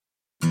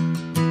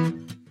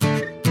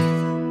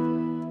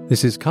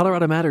This is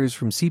Colorado Matters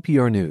from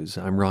CPR News.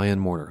 I'm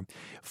Ryan Warner.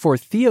 For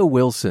Theo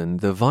Wilson,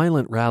 the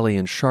violent rally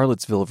in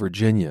Charlottesville,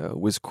 Virginia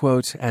was,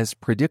 quote, as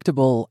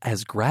predictable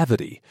as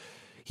gravity.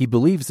 He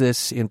believes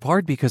this in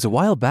part because a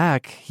while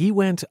back he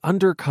went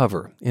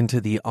undercover into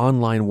the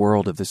online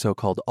world of the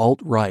so-called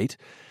alt-right.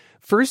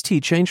 First, he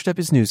changed up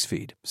his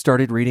newsfeed,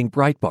 started reading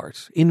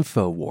Breitbart,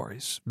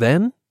 InfoWars.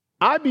 Then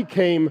I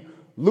became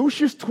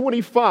Lucius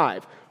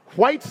 25,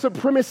 white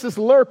supremacist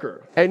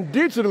lurker. And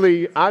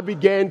digitally, I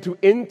began to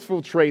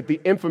infiltrate the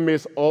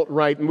infamous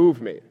alt-right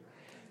movement.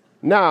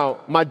 Now,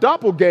 my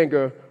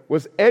doppelganger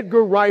was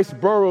Edgar Rice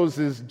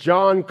Burroughs'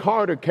 John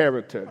Carter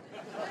character,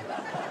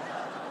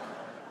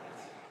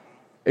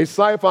 a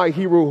sci-fi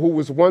hero who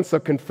was once a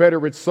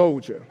Confederate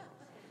soldier.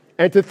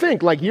 And to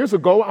think, years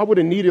ago, I would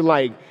have needed,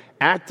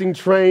 acting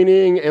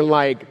training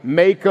and,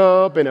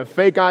 makeup and a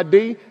fake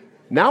ID.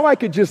 Now I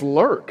could just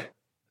lurk.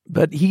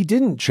 But he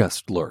didn't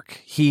just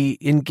lurk. He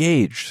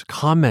engaged,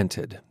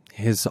 commented.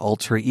 His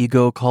alter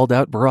ego called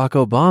out Barack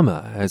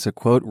Obama as a,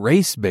 quote,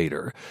 race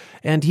baiter,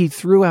 and he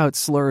threw out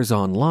slurs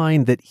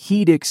online that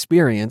he'd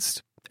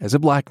experienced as a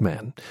black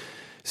man.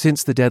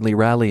 Since the deadly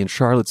rally in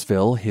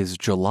Charlottesville, his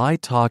July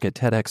talk at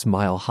TEDx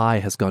Mile High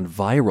has gone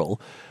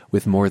viral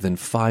with more than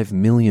 5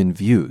 million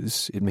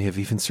views. It may have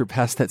even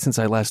surpassed that since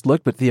I last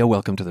looked, but Theo,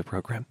 welcome to the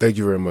program. Thank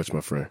you very much,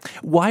 my friend.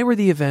 Why were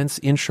the events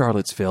in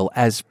Charlottesville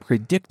as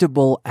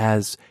predictable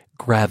as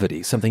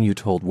gravity, something you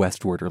told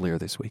Westward earlier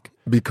this week?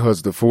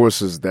 Because the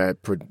forces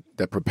that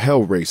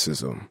propel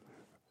racism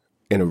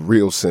in a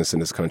real sense in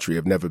this country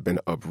have never been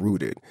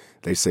uprooted.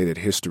 They say that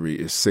history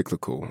is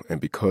cyclical, and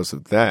because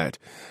of that,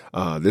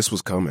 this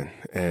was coming.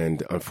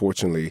 And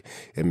unfortunately,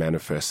 it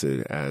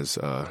manifested as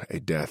a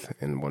death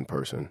in one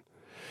person.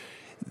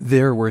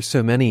 There were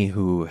so many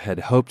who had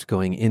hoped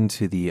going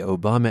into the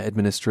Obama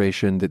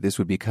administration that this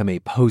would become a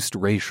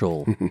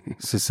post-racial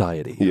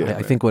society. Yeah,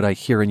 I think what I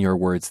hear in your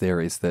words there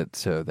is that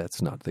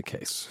that's not the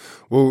case.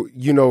 Well,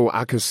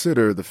 I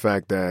consider the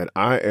fact that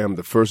I am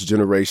the first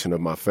generation of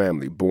my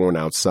family born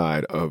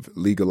outside of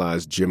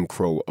legalized Jim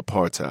Crow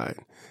apartheid.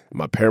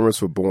 My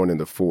parents were born in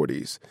the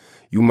 40s.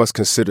 You must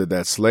consider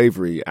that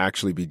slavery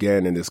actually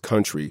began in this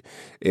country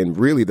in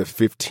really the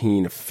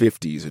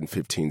 1550s and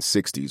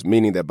 1560s,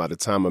 meaning that by the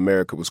time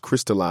America was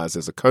crystallized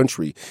as a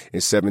country in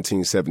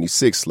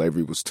 1776,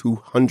 slavery was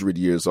 200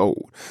 years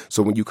old.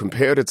 So when you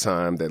compare the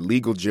time that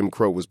legal Jim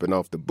Crow has been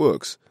off the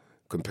books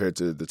compared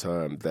to the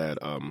time that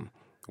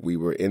we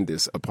were in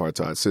this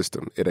apartheid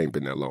system, it ain't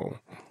been that long.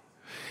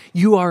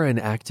 You are an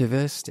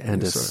activist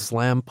and Yes, a sir.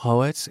 slam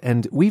poet,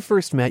 and we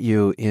first met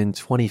you in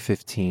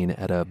 2015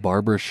 at a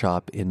barber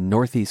shop in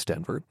Northeast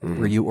Denver,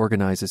 where you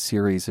organize a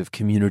series of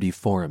community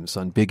forums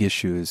on big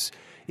issues,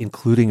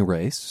 including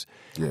race.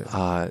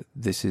 Yes.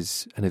 This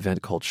is an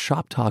event called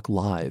Shop Talk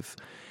Live.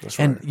 That's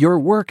and right. your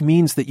work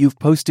means that you've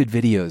posted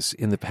videos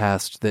in the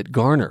past that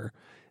garner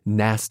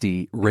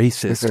nasty,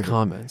 racist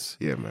comments.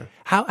 Yeah, man.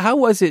 How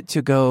was it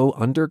to go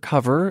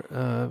undercover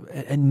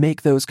and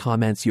make those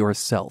comments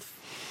yourself?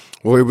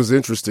 Well, it was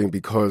interesting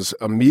because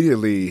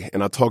immediately,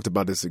 and I talked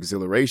about this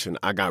exhilaration,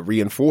 I got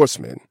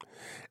reinforcement.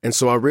 And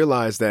so I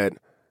realized that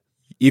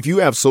if you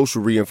have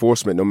social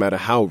reinforcement, no matter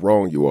how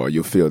wrong you are,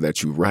 you'll feel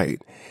that you're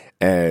right.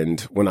 And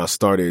when I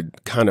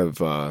started kind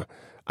of,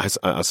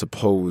 I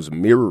suppose,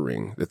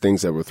 mirroring the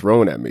things that were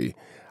thrown at me,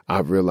 I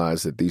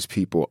realized that these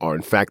people are,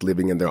 in fact,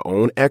 living in their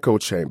own echo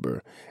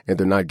chamber, and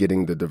they're not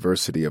getting the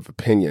diversity of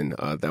opinion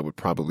that would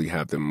probably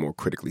have them more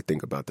critically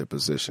think about their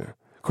position.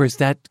 Of course,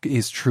 that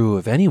is true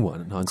of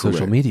anyone on social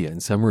Correct. media in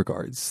some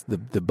regards,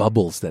 the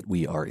bubbles that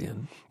we are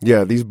in.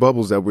 Yeah, these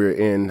bubbles that we're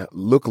in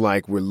look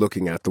like we're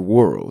looking at the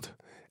world.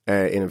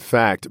 And in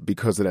fact,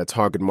 because of that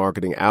target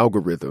marketing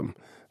algorithm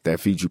that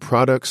feeds you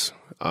products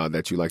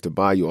that you like to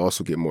buy, you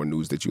also get more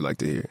news that you like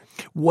to hear.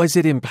 Was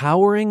it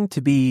empowering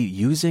to be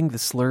using the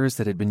slurs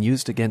that had been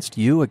used against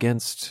you,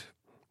 against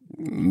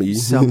Me?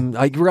 some...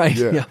 right,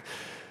 yeah.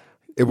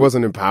 It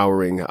wasn't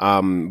empowering,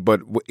 but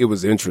it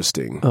was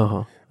interesting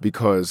Uh-huh.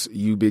 because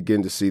you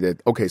begin to see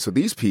that, okay, so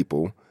these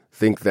people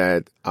think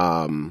that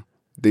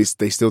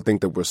they still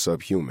think that we're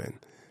subhuman.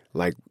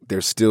 Like they're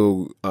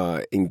still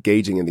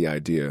engaging in the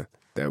idea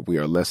that we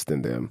are less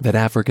than them. That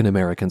African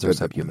Americans are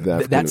subhuman.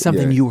 That's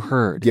something you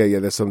heard. Yeah,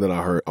 that's something that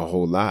I heard a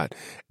whole lot.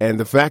 And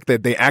the fact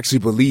that they actually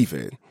believe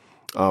it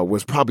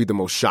was probably the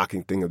most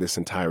shocking thing of this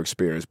entire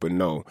experience. But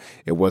no,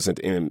 it wasn't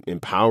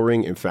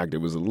empowering. In fact, it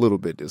was a little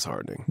bit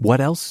disheartening. What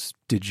else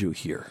did you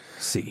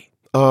see?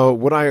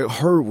 What I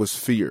heard was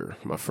fear,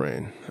 my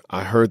friend.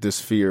 I heard this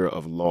fear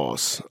of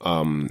loss,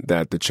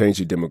 that the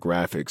changing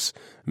demographics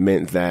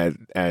meant that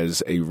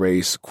as a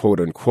race, quote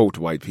unquote,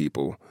 white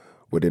people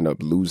would end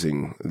up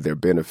losing their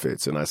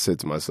benefits. And I said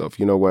to myself,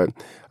 you know what?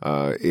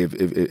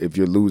 If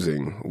you're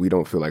losing, we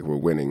don't feel like we're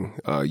winning.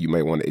 You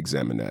may want to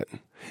examine that.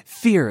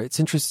 Fear. It's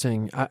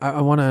interesting.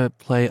 I want to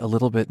play a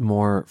little bit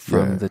more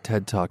from the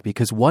TED Talk,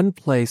 because one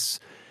place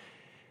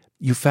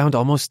you found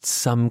almost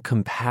some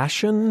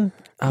compassion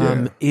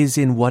is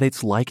in what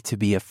it's like to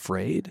be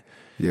afraid.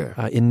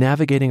 Yeah. In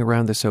navigating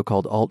around the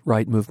so-called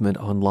alt-right movement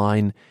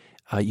online,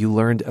 you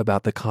learned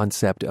about the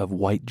concept of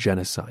white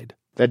genocide.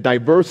 That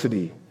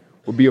diversity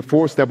will be a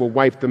force that will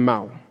wipe them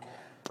out.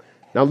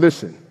 Now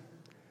listen,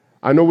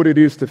 I know what it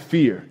is to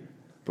fear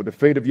for the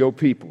fate of your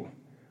people.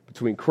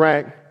 Between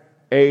crack,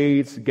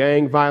 AIDS,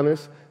 gang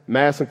violence,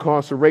 mass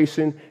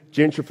incarceration,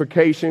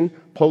 gentrification,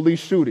 police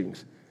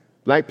shootings,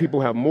 black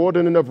people have more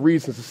than enough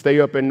reasons to stay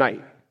up at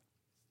night.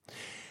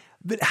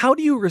 But how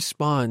do you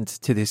respond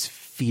to this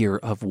fear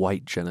of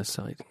white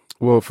genocide?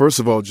 Well, first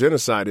of all,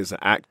 genocide is an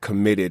act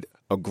committed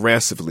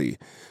aggressively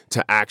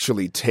to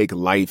actually take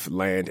life,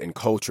 land, and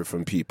culture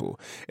from people.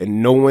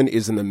 And no one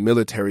is in the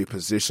military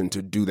position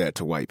to do that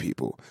to white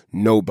people.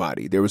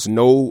 Nobody. There is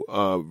no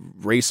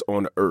race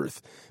on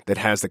earth that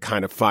has the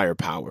kind of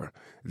firepower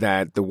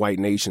that the white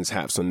nations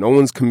have. So no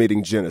one's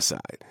committing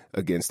genocide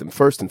against them,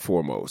 first and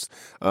foremost.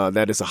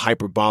 That is a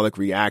hyperbolic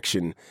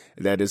reaction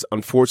that is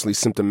unfortunately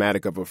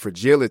symptomatic of a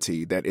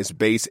fragility that is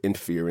based in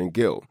fear and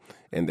guilt.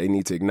 And they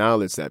need to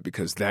acknowledge that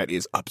because that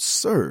is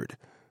absurd.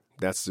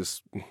 That's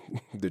just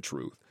the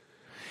truth.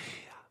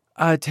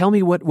 Tell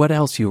me what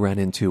else you ran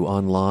into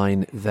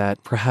online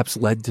that perhaps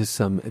led to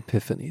some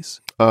epiphanies.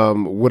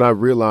 What I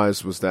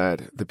realized was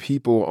that the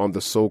people on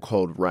the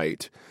so-called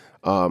right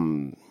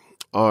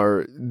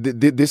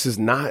this is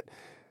not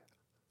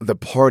the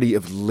party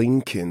of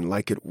Lincoln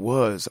like it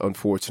was,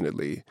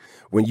 unfortunately.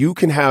 When you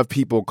can have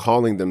people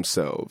calling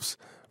themselves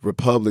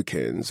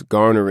Republicans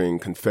garnering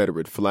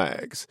Confederate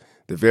flags,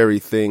 the very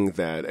thing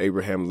that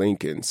Abraham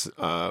Lincoln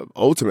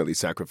ultimately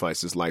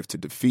sacrificed his life to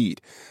defeat,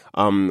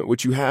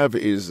 what you have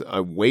is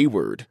a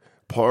wayward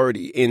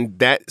party in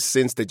that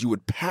sense that you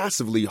would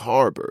passively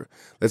harbor.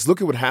 Let's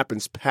look at what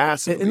happens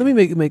passively. And let me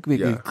make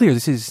it clear: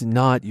 this is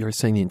not you're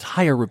saying the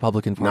entire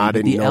Republican Party,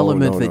 but the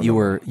element that you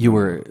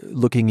were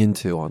looking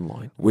into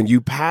online. When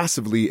you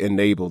passively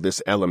enable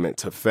this element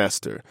to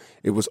fester,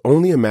 it was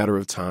only a matter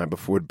of time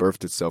before it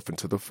birthed itself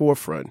into the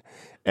forefront,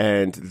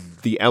 and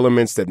the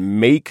elements that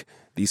make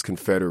these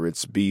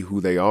Confederates be who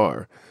they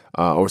are,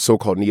 or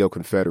so-called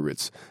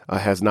neo-Confederates,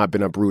 has not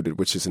been uprooted,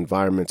 which is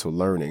environmental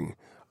learning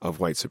of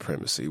white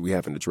supremacy. We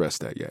haven't addressed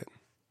that yet.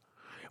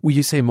 Will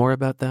you say more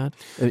about that?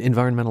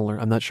 Environmental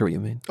learning? I'm not sure what you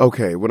mean.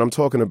 Okay, what I'm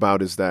talking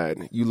about is that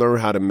you learn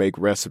how to make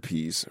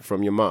recipes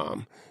from your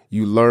mom.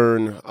 You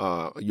learn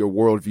your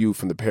worldview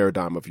from the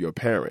paradigm of your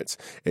parents.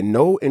 And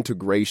no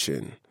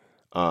integration,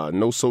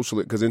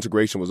 because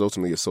integration was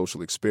ultimately a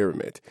social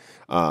experiment,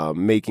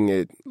 making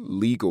it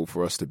legal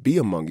for us to be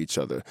among each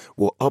other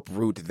will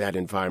uproot that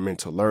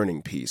environmental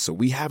learning piece. So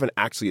we haven't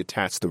actually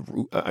attacked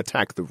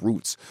the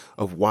roots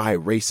of why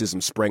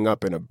racism sprang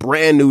up in a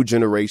brand new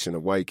generation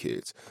of white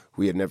kids.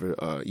 We had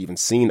never even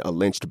seen a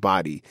lynched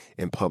body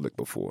in public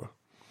before.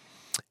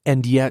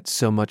 And yet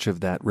so much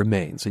of that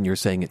remains. And you're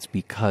saying it's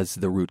because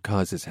the root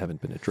causes haven't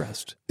been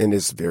addressed. And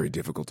it's very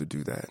difficult to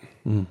do that.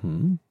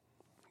 Mm-hmm.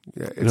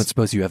 Yeah, I don't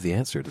suppose you have the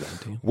answer to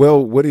that, do you?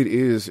 Well, what it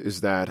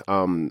is that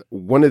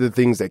one of the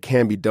things that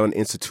can be done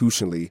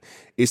institutionally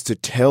is to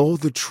tell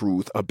the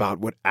truth about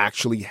what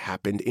actually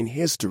happened in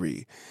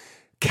history.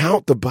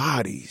 Count the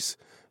bodies.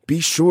 Be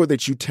sure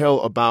that you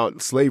tell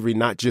about slavery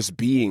not just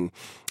being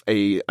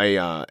an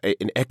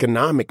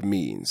economic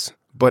means,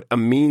 but a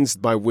means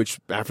by which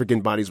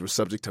African bodies were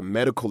subject to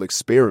medical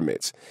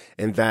experiments,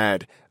 and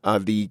that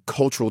the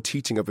cultural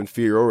teaching of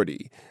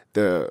inferiority,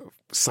 the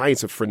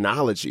science of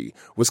phrenology,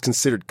 was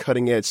considered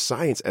cutting-edge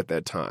science at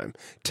that time.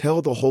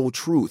 Tell the whole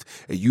truth,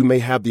 and you may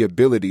have the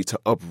ability to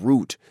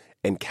uproot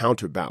and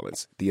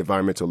counterbalance the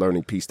environmental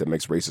learning piece that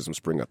makes racism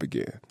spring up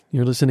again.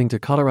 You're listening to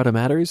Colorado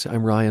Matters.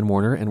 I'm Ryan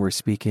Warner, and we're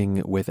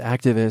speaking with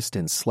activist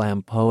and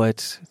slam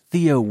poet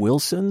Theo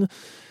Wilson.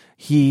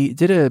 He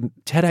did a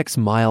TEDx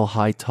Mile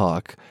High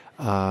talk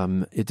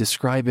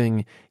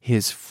describing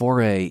his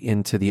foray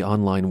into the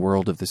online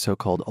world of the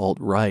so-called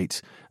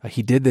alt-right.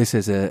 He did this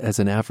as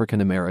an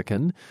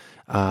African-American,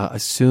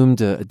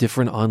 assumed a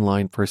different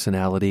online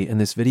personality,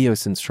 and this video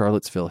since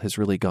Charlottesville has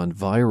really gone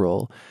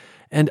viral.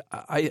 And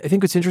I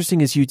think what's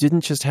interesting is you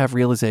didn't just have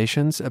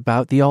realizations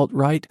about the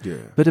alt-right,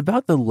 but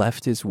about the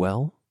left as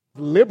well.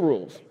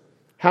 Liberals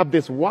have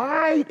this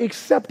wide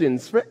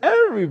acceptance for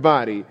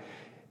everybody,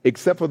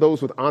 except for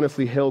those with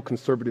honestly held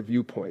conservative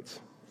viewpoints.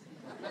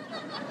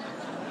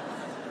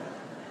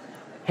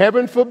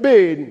 Heaven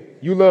forbid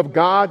you love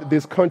God,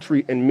 this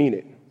country, and mean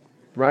it,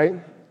 right?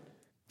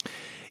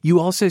 You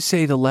also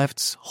say the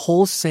left's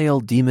wholesale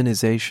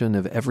demonization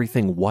of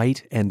everything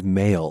white and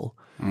male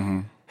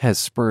has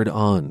spurred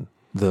on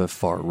the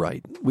far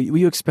right. Will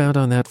you expound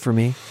on that for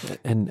me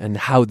and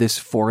how this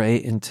foray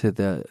into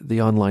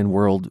the online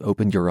world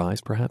opened your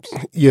eyes, perhaps?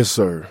 Yes,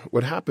 sir.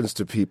 What happens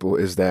to people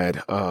is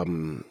that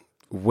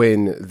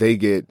when they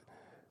get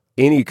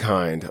any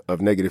kind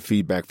of negative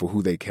feedback for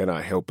who they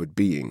cannot help but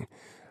being,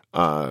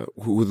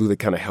 who they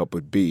kind of help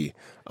but be,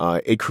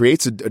 it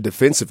creates a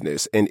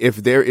defensiveness. And if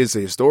there is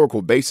a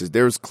historical basis,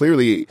 there's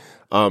clearly,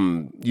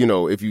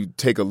 if you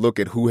take a look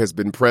at who has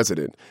been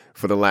president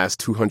for the last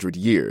 200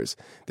 years,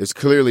 there's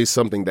clearly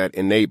something that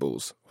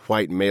enables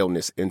white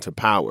maleness into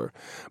power.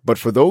 But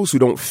for those who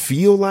don't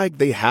feel like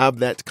they have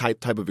that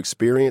type of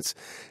experience,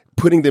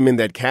 putting them in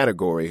that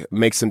category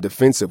makes them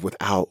defensive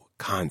without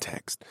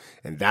context.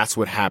 And that's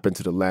what happened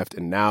to the left.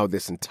 And now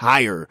this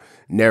entire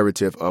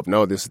narrative of,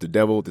 no, this is the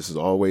devil, this is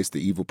always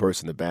the evil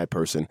person, the bad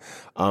person,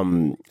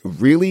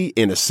 really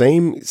in a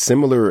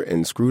similar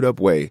and screwed up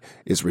way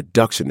is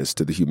reductionist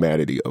to the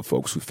humanity of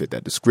folks who fit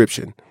that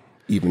description,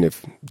 even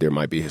if there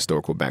might be a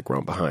historical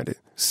background behind it.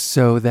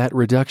 So that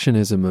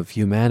reductionism of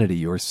humanity,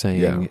 you're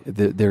saying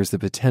that there's the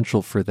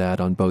potential for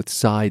that on both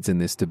sides in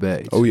this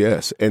debate. Oh,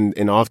 yes.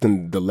 And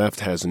often the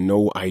left has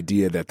no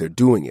idea that they're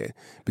doing it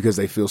because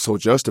they feel so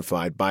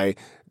justified by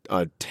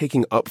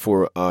taking up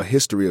for a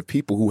history of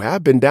people who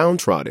have been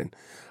downtrodden,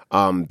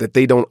 that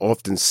they don't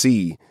often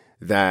see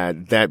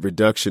that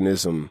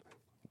reductionism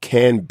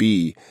can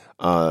be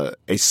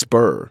a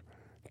spur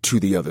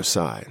to the other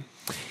side.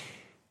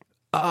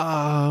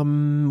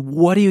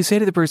 What do you say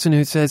to the person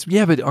who says,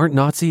 yeah, but aren't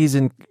Nazis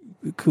and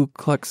Ku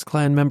Klux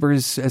Klan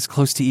members as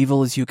close to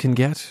evil as you can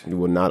get?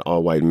 Well, not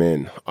all white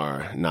men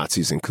are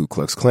Nazis and Ku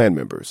Klux Klan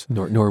members.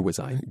 Nor was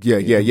I. Yeah.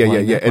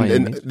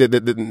 And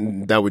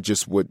that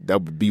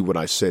would be what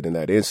I said in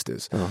that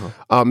instance.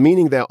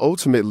 Meaning that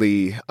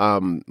ultimately,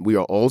 we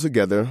are all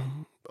together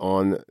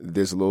on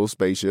this little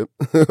spaceship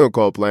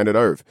called planet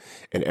Earth,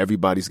 and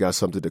everybody's got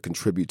something to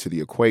contribute to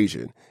the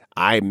equation.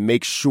 I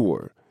make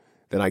sure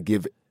that I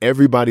give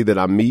everybody that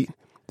I meet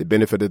the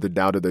benefit of the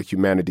doubt of their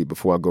humanity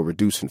before I go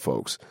reducing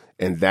folks.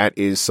 And that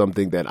is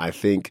something that I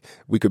think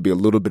we could be a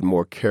little bit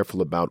more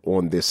careful about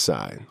on this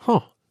side.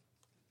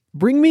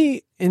 Bring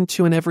me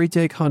into an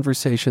everyday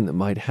conversation that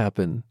might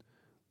happen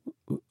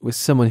with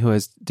someone who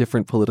has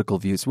different political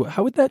views.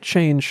 How would that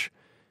change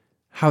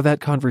how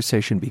that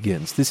conversation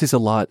begins? This is a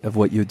lot of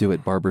what you do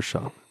at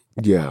Barbershop.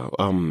 Yeah,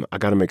 I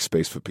got to make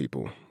space for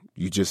people.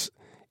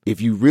 If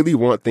you really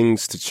want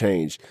things to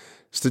change,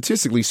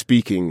 statistically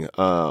speaking,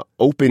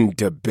 open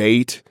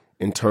debate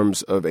in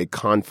terms of a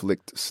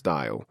conflict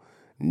style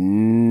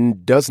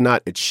does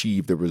not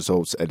achieve the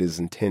results that is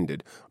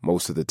intended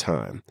most of the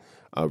time.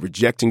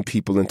 Rejecting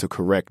people into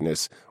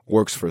correctness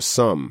works for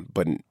some,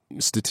 but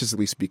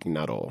statistically speaking,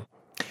 not all.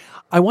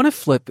 I want to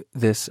flip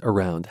this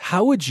around.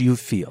 How would you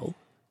feel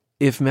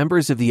if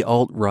members of the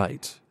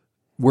alt-right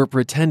were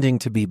pretending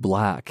to be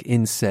black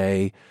in,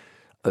 say,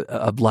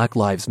 a Black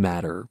Lives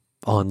Matter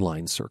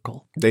online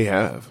circle? They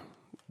have.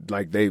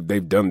 Like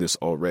they've done this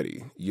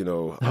already, you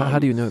know. How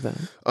do you know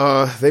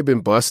that? They've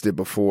been busted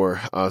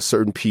before.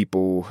 Certain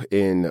people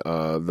in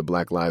the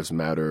Black Lives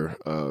Matter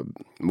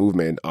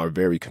movement are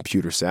very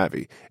computer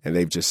savvy, and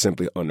they've just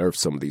simply unearthed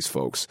some of these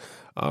folks.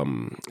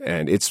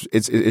 And it's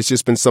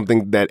just been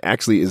something that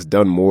actually is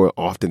done more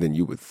often than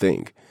you would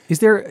think. Is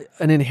there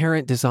an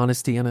inherent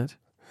dishonesty in it?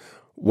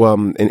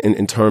 Well,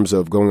 in terms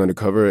of going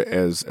undercover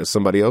as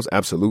somebody else,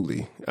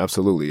 absolutely.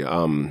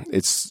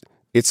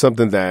 It's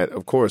something that,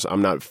 of course,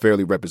 I'm not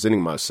fairly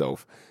representing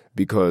myself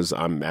because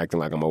I'm acting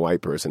like I'm a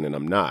white person and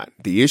I'm not.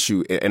 The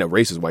issue, and a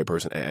racist white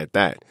person at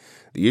that,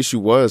 the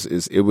issue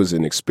is it was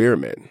an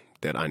experiment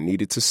that I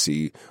needed to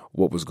see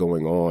what was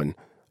going on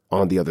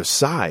the other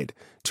side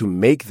to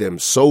make them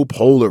so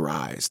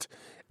polarized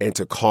and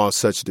to cause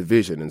such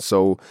division. And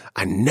so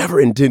I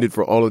never intended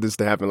for all of this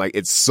to happen. Like,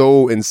 it's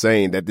so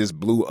insane that this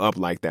blew up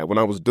like that. When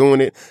I was doing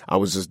it, I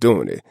was just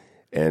doing it.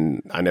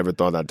 And I never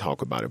thought I'd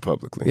talk about it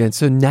publicly. Yeah, and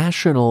so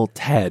National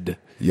TED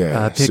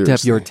picked seriously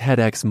up your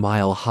TEDx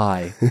Mile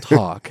High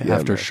talk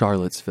after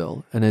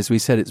Charlottesville. And as we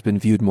said, it's been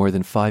viewed more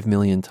than 5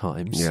 million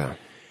times. Yeah.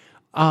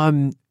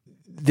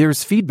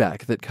 There's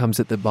feedback that comes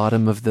at the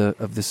bottom of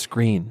the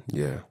screen.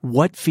 Yeah.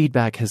 What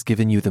feedback has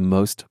given you the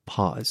most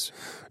pause?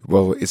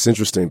 Well, it's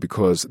interesting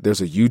because there's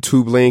a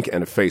YouTube link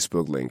and a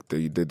Facebook link.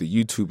 The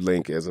YouTube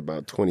link is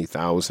about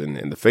 20,000,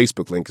 and the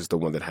Facebook link is the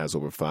one that has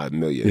over 5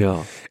 million.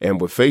 Yeah.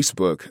 And with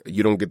Facebook,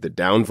 you don't get the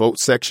downvote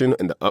section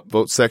and the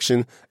upvote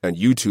section. And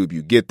YouTube,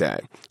 you get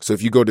that. So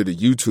if you go to the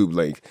YouTube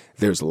link,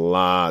 there's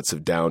lots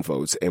of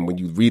downvotes. And when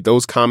you read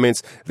those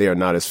comments, they are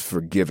not as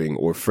forgiving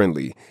or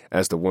friendly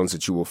as the ones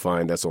that you will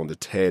find that's on the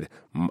TED,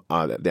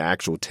 the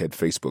actual TED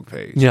Facebook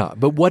page. Yeah,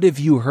 but what have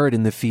you heard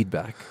in the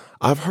feedback?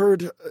 I've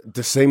heard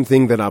the same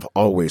thing that I've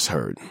always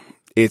heard.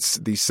 It's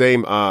the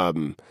same,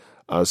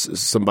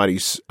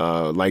 somebody's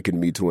likened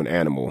me to an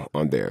animal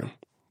on there.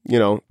 You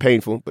know,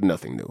 painful, but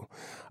nothing new.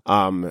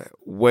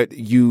 What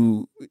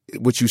you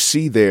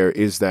see there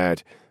is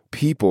that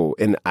people,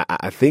 and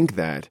I think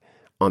that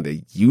on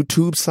the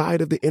YouTube side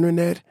of the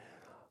internet,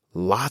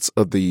 lots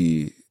of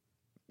the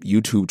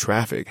YouTube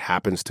traffic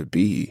happens to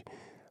be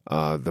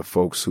the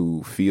folks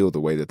who feel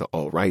the way that the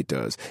alt-right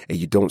does. And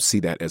you don't see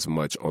that as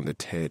much on the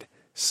TED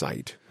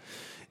site.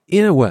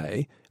 In a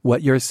way,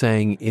 what you're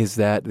saying is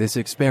that this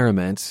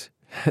experiment,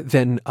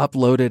 then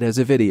uploaded as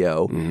a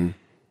video,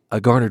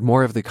 garnered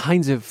more of the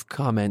kinds of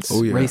comments,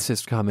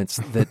 racist comments,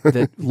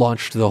 that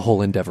launched the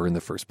whole endeavor in the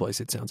first place,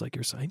 it sounds like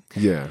you're saying.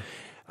 Yeah.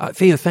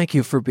 Theo, thank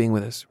you for being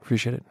with us.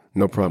 Appreciate it.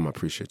 No problem. I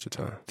appreciate your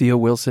time. Theo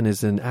Wilson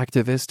is an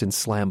activist and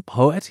slam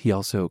poet. He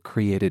also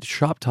created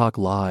Shop Talk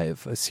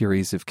Live, a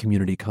series of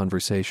community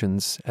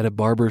conversations at a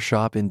barber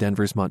shop in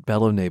Denver's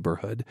Montbello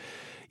neighborhood.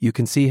 You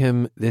can see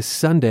him this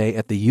Sunday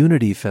at the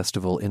Unity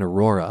Festival in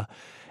Aurora.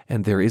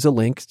 And there is a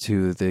link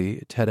to the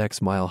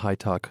TEDx Mile High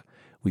Talk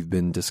we've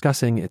been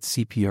discussing at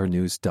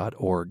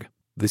cprnews.org.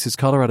 This is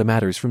Colorado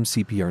Matters from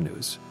CPR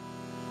News.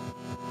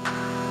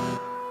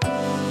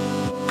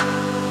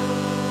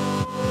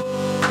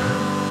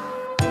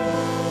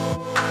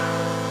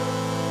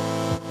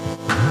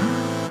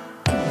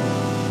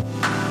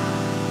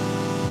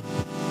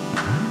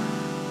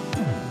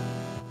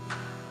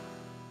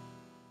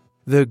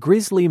 The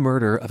grisly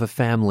murder of a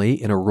family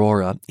in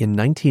Aurora in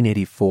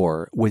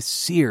 1984 was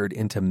seared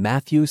into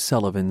Matthew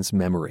Sullivan's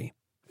memory.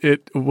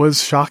 It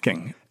was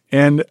shocking.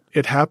 And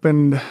it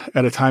happened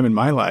at a time in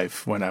my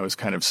life when I was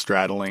kind of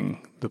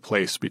straddling the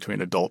place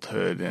between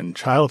adulthood and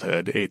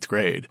childhood, 8th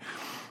grade.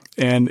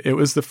 And it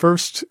was the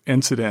first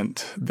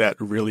incident that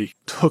really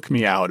took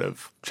me out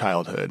of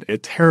childhood.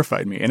 It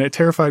terrified me, and it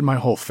terrified my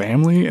whole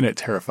family, and it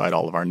terrified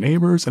all of our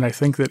neighbors. And I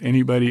think that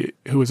anybody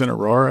who was in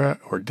Aurora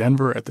or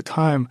Denver at the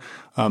time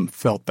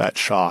felt that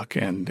shock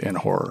and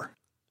horror.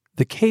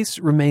 The case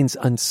remains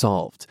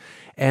unsolved,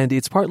 and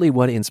it's partly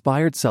what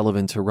inspired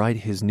Sullivan to write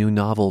his new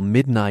novel,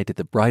 Midnight at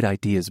the Bright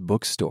Ideas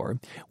Bookstore.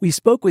 We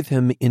spoke with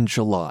him in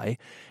July,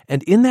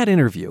 and in that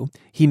interview,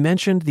 he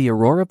mentioned the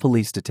Aurora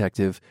police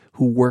detective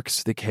who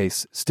works the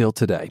case still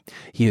today.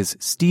 He is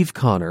Steve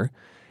Connor,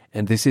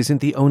 and this isn't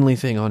the only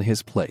thing on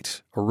his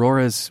plate.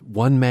 Aurora's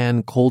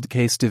one-man cold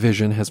case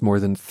division has more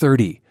than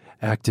 30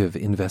 active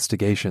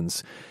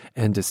investigations.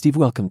 And Steve,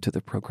 welcome to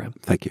the program.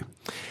 Thank you.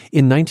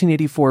 In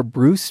 1984,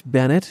 Bruce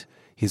Bennett,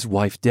 his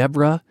wife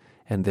Deborah,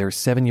 and their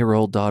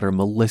 7-year-old daughter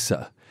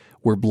Melissa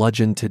were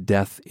bludgeoned to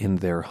death in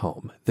their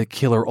home. The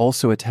killer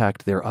also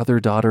attacked their other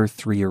daughter,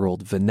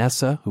 3-year-old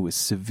Vanessa, who was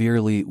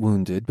severely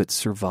wounded but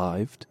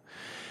survived.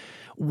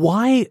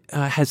 Why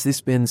has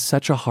this been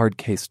such a hard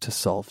case to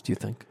solve, do you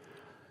think?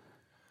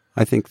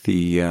 I think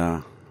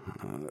the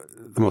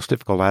most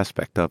difficult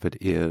aspect of it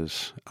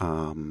is,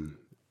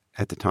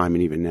 at the time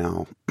and even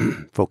now,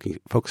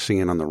 focusing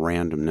in on the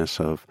randomness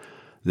of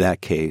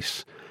that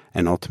case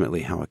and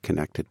ultimately how it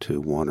connected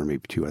to one or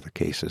maybe two other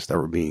cases that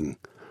were being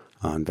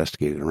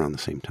investigated around the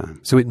same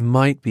time. So it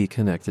might be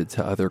connected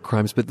to other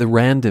crimes, but the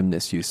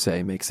randomness, you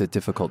say, makes it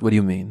difficult. What do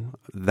you mean?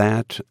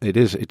 That it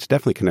is. It's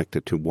definitely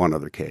connected to one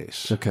other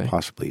case, okay.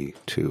 Possibly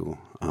two.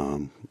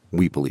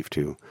 We believe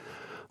two.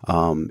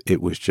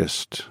 It was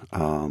just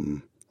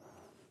kind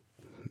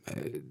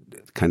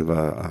of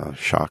a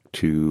shock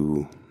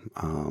to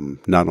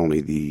not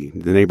only the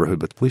neighborhood,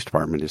 but the police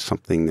department. Is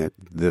something that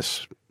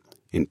this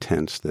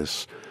intense,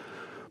 this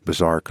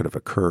bizarre could have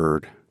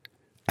occurred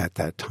at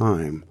that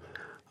time.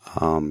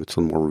 It's a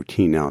little more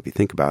routine now if you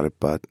think about it,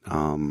 but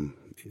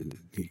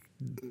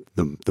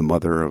the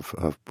mother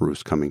of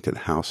Bruce coming to the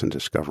house and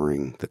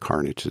discovering the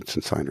carnage that's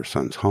inside her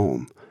son's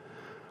home,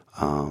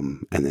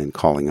 and then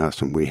calling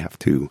us, and we have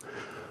to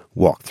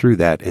walk through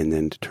that and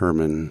then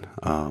determine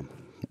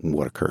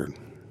what occurred.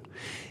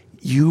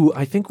 You,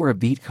 I think, were a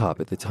beat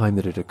cop at the time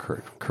that it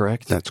occurred,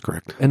 correct? That's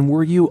correct. And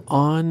were you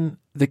on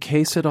the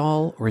case at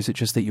all, or is it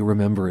just that you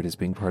remember it as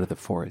being part of the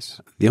force?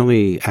 The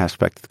only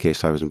aspect of the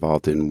case I was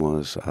involved in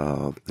was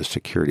the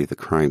security of the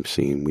crime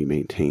scene. We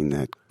maintained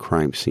that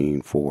crime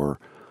scene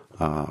for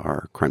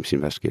our crime scene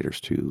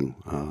investigators to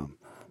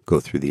go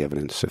through the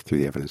evidence, sift through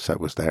the evidence that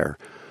was there.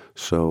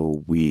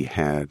 So we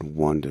had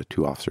 1 to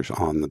 2 officers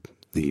on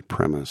the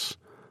premise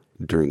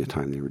during the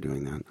time they were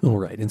doing that. All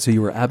right. And so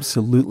you were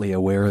absolutely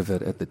aware of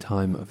it at the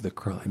time of the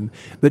crime.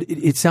 But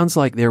it sounds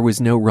like there was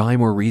no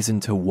rhyme or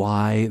reason to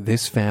why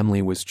this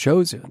family was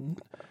chosen,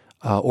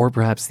 or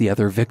perhaps the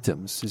other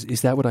victims. Is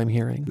that what I'm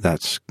hearing?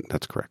 That's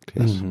correct,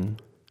 yes. Mm-hmm.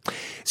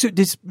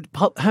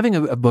 So having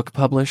a book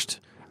published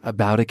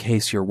about a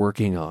case you're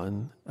working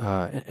on,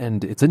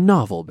 and it's a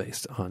novel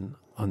based on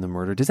the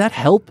murder, does that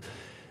help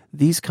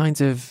these kinds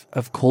of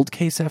cold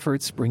case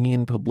efforts, bringing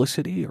in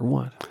publicity, or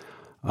what?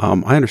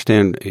 I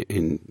understand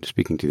in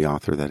speaking to the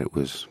author that it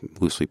was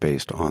loosely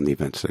based on the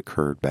events that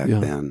occurred back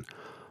then.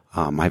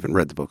 I haven't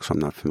read the book, so I'm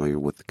not familiar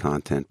with the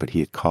content, but he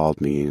had called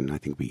me, and I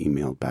think we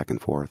emailed back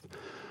and forth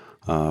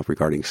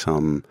regarding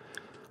some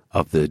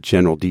of the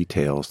general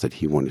details that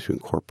he wanted to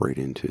incorporate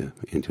into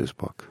his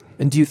book.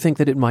 And do you think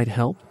that it might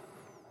help?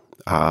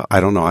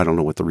 I don't know. I don't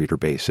know what the reader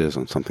base is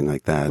on something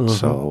like that. Uh-huh.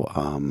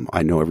 So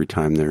I know every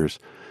time there's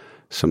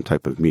some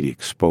type of media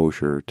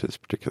exposure to this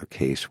particular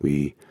case,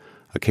 we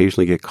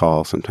occasionally get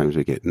calls. Sometimes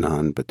we get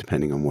none, but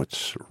depending on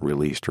what's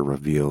released or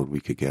revealed, we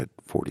could get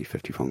 40,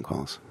 50 phone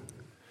calls.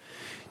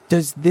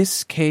 Does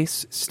this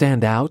case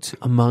stand out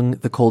among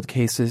the cold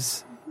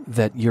cases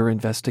that you're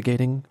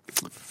investigating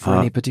for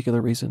any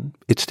particular reason?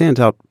 It stands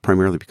out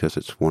primarily because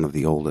it's one of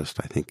the oldest.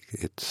 I think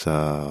it's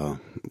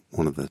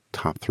one of the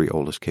top 3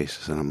 oldest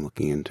cases that I'm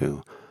looking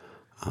into.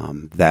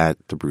 The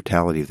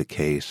brutality of the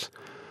case,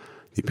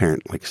 the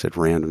apparent, like I said,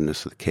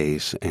 randomness of the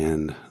case,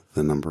 and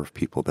the number of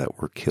people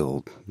that were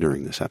killed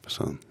during this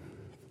episode.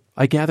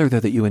 I gather, though,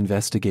 that you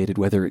investigated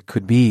whether it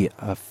could be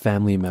a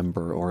family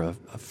member or a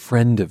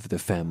friend of the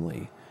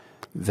family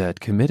that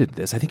committed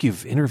this. I think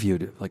you've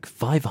interviewed like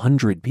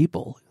 500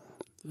 people.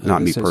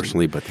 Not me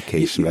personally, but the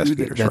case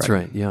investigators. That's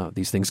right. Yeah,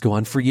 these things go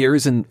on for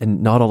years, and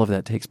not all of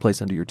that takes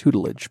place under your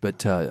tutelage.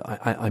 But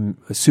I'm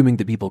assuming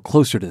that people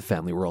closer to the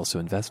family were also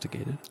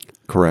investigated.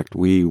 Correct.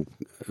 We,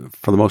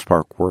 for the most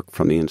part, work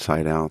from the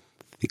inside out.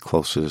 The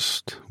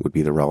closest would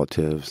be the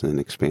relatives, then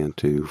expand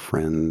to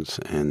friends,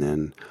 and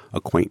then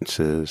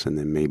acquaintances, and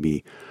then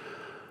maybe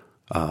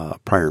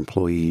prior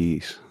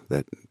employees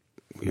that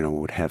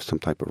would have some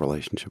type of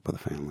relationship with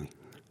the family.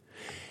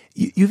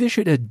 You've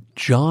issued a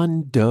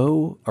John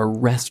Doe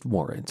arrest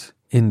warrant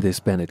in this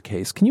Bennett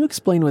case. Can you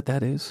explain what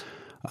that is?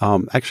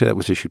 Actually, that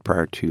was issued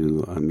prior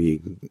to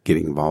me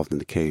getting involved in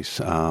the case.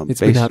 It's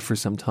been out for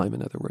some time,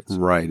 in other words.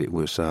 Right. It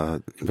was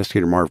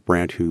Investigator Marv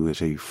Brandt, who is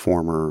a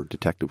former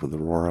detective with the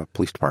Aurora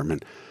Police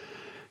Department,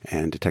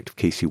 and Detective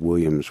Casey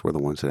Williams were the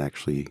ones that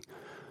actually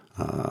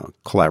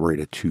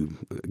collaborated to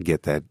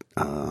get that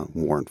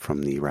warrant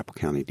from the Arapahoe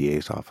County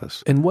DA's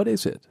office. And what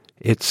is it?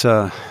 It's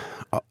a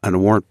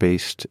warrant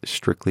based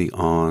strictly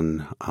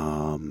on,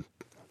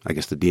 I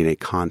guess, the DNA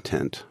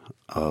content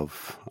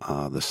of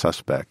the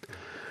suspect.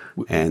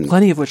 And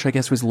plenty of which, I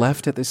guess, was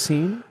left at the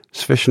scene?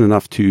 Sufficient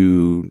enough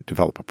to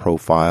develop a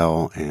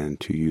profile and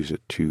to use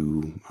it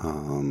to,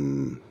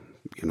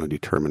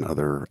 determine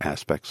other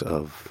aspects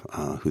of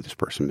who this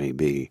person may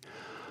be.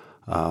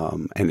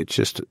 And it's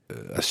just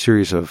a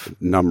series of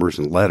numbers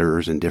and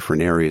letters in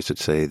different areas that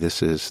say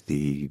this is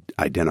the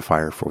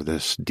identifier for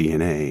this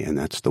DNA, and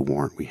that's the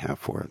warrant we have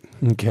for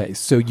it. Okay,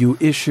 so you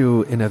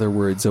issue, in other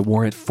words, a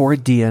warrant for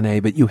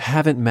DNA, but you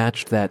haven't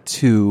matched that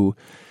to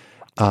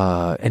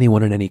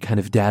anyone in any kind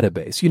of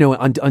database.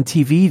 On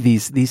TV,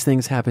 these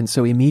things happen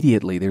so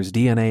immediately. There's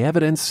DNA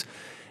evidence,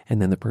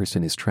 and then the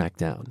person is tracked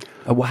down.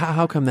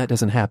 How come that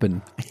doesn't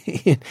happen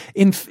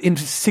in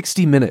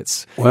 60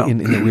 minutes in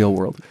the real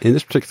world? In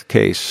this particular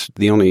case,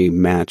 the only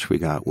match we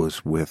got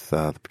was with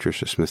the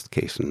Patricia Smith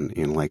case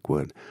in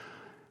Lakewood.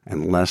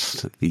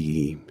 Unless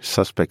the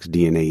suspect's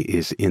DNA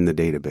is in the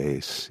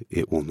database,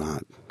 it will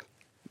not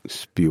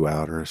spew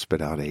out or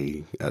spit out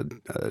an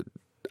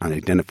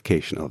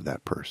identification of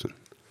that person.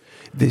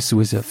 This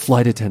was a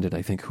flight attendant,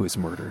 I think, who was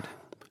murdered.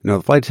 No,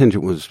 the flight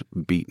attendant was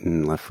beaten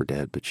and left for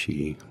dead, but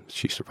she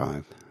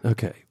survived.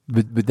 Okay,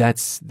 but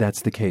that's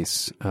the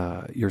case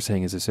you're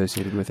saying is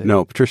associated with it?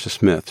 No, Patricia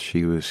Smith,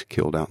 she was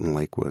killed out in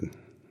Lakewood.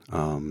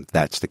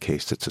 That's the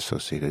case that's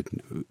associated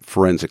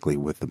forensically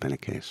with the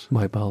Bennett case.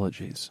 My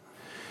apologies.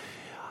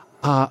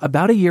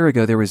 About a year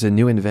ago, there was a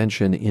new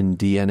invention in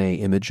DNA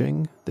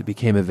imaging that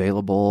became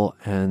available,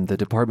 and the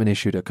department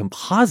issued a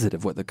composite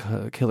of what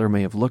the killer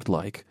may have looked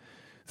like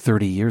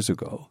 30 years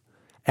ago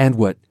and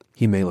what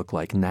he may look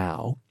like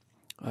now.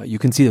 You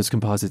can see those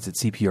composites at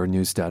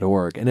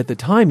cprnews.org. And at the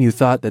time, you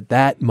thought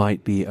that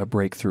might be a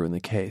breakthrough in the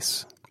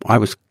case. I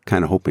was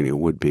kind of hoping it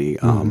would be.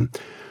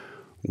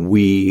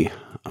 We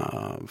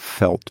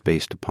felt,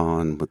 based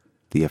upon what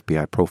the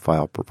FBI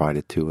profile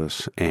provided to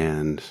us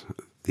and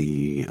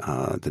the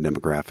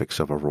demographics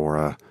of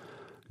Aurora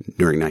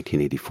during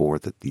 1984,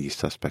 that the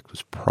suspect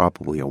was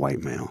probably a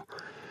white male.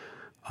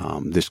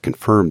 This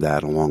confirmed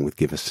that, along with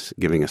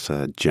giving us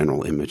a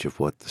general image of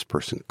what this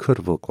person could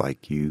have looked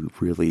like. You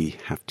really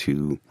have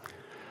to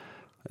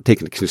take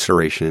into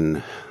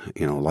consideration,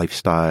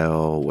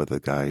 lifestyle, whether the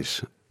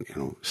guy's,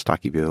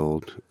 stocky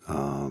build,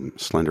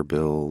 slender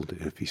build,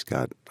 if he's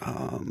got,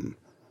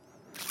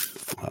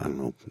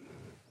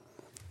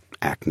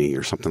 acne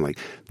or something like.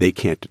 They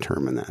can't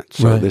determine that.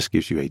 So This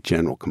gives you a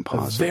general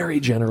composite. A very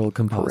general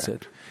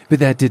composite. Correct. But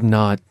that did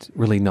not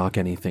really knock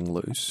anything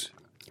loose.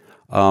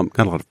 Got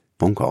a lot of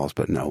phone calls,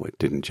 but no, it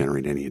didn't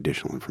generate any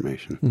additional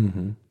information.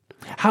 Mm-hmm.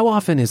 How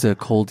often is a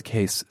cold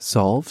case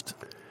solved,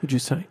 would you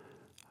say?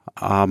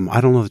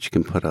 I don't know that you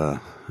can put a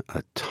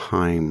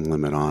time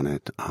limit on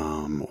it,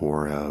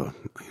 or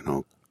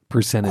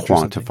percentage,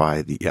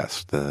 quantify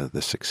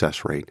the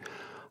success rate.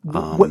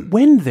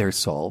 When they're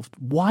solved,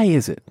 why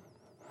is it?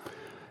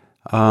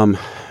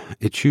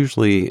 It's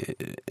usually,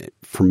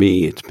 for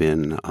me, it's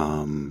been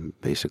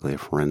basically a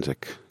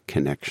forensic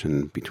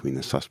connection between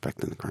the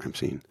suspect and the crime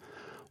scene.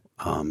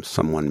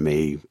 Someone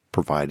may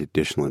provide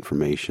additional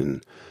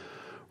information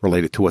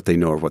related to what they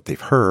know or what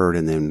they've heard,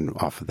 and then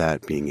off of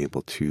that being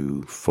able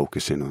to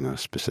focus in on a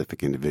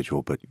specific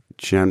individual. But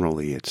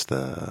generally, it's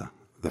the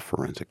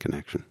forensic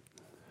connection.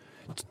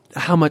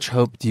 How much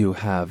hope do you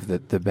have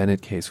that the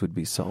Bennett case would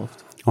be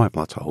solved? I have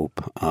lots of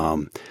hope.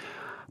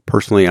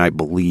 Personally, I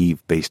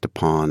believe, based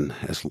upon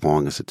as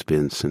long as it's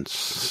been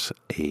since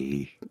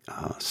a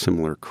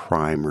similar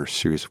crime or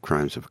series of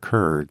crimes have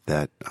occurred,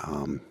 that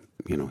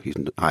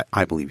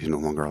I believe he's no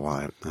longer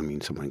alive. I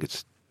mean, someone could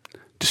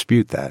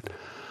dispute that.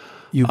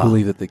 You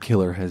believe that the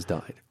killer has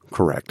died?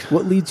 Correct.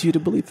 What leads you to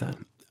believe that?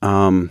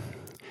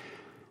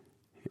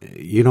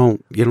 You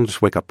don't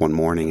just wake up one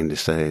morning and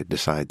decide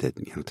that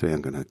today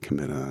I'm going to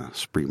commit a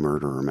spree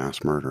murder or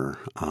mass murder.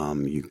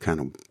 You kind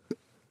of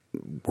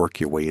work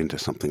your way into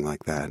something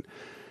like that.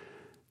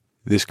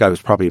 This guy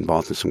was probably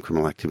involved in some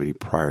criminal activity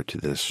prior to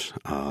this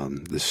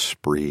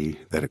spree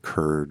that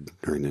occurred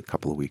during a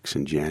couple of weeks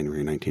in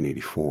January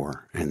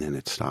 1984, and then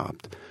it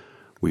stopped.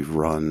 We've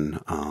run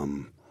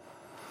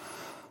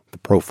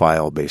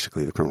profile,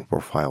 basically the criminal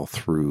profile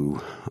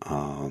through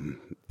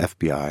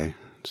FBI,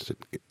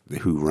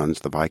 who runs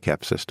the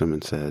VICAP system,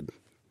 and said,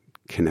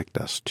 connect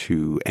us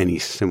to any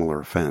similar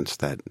offense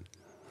that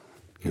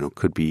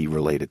could be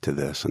related to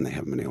this, and they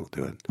haven't been able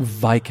to do it.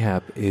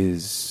 VICAP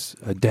is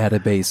a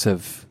database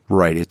of...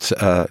 Right. It's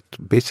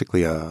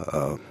basically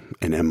an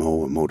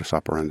MO, a modus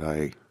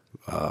operandi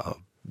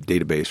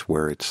database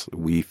where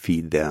we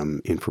feed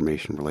them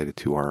information related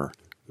to our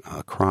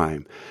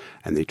crime,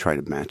 and they try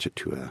to match it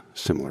to a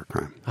similar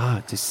crime.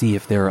 To see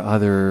if there are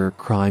other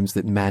crimes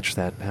that match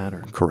that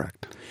pattern.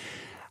 Correct.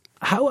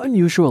 How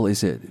unusual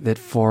is it that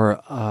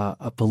for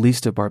a police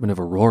department of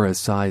Aurora's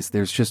size,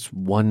 there's just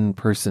one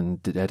person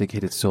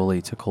dedicated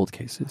solely to cold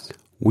cases?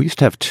 We used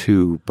to have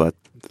two, but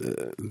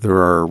there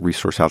are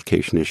resource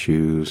allocation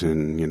issues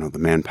and, the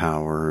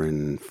manpower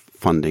and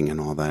funding and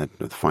all that,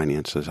 the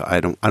finances. I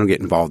don't get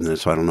involved in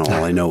this, so I don't know.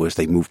 All I know is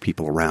they move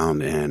people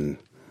around, and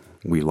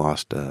we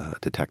lost a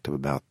detective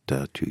about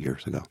 2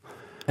 years ago.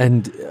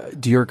 And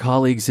do your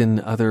colleagues in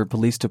other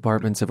police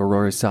departments of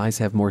Aurora's size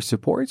have more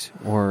support,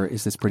 or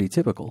is this pretty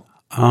typical?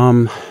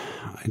 I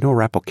know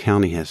Arapahoe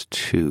County has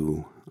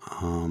two,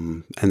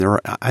 and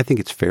I think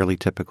it's fairly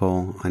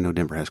typical. I know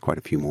Denver has quite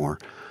a few more,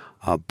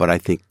 but I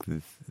think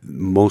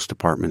most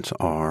departments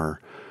are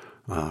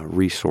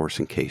resource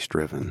and case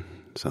driven.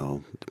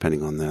 So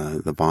depending on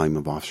the volume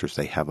of officers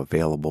they have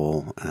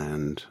available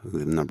and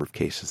the number of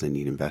cases they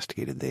need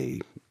investigated,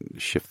 they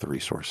shift the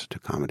resources to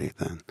accommodate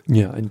that.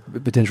 Yeah, and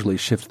potentially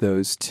shift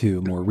those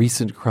to more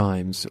recent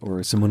crimes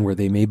or someone where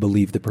they may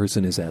believe the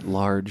person is at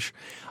large.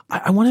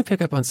 I want to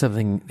pick up on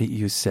something that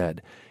you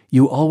said.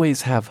 You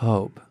always have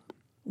hope.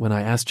 When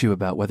I asked you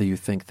about whether you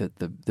think that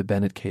the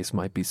Bennett case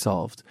might be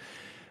solved,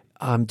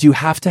 do you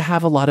have to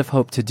have a lot of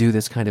hope to do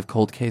this kind of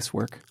cold case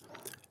work?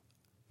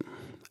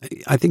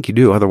 I think you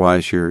do.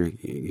 Otherwise, you're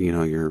beating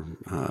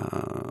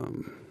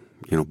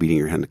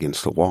your head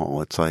against the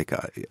wall. It's like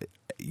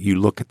you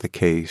look at the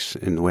case,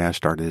 and the way I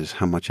started is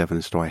how much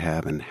evidence do I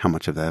have, and how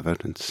much of the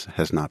evidence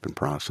has not been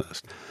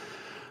processed.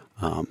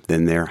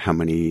 Then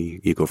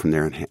you go from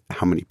there, and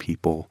how many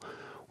people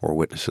or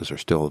witnesses are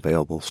still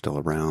available, still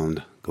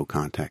around. Go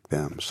contact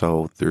them.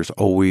 So there's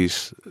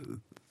always,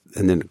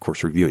 and then of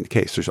course reviewing the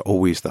case. There's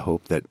always the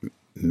hope that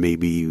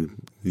maybe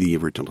the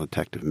original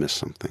detective missed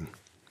something.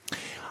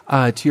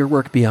 To your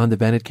work beyond the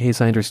Bennett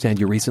case, I understand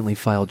you recently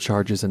filed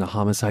charges in a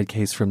homicide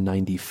case from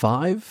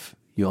 95.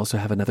 You also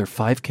have another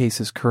 5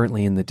 cases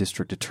currently in the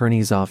district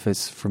attorney's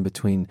office from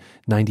between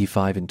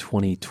 95 and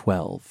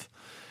 2012.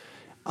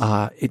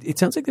 It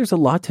sounds like there's a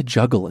lot to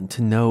juggle and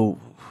to know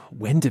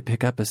when to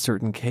pick up a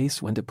certain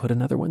case, when to put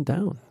another one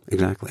down.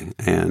 Exactly.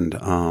 And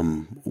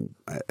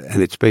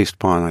it's based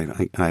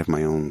upon, I have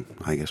my own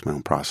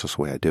process,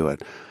 the way I do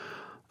it.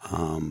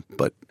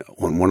 But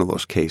on one of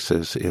those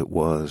cases, it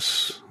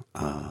was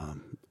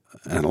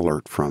an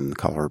alert from the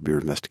Colorado Bureau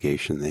of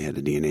Investigation. They had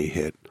a DNA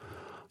hit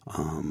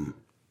on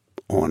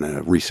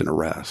a recent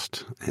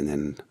arrest. And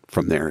then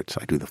from there,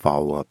 I do the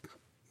follow-up.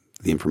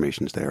 The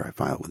information's there. I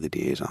file it with the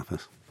DA's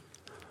office.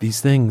 These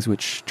things,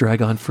 which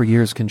drag on for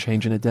years, can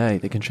change in a day.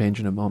 They can change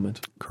in a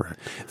moment. Correct.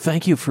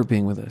 Thank you for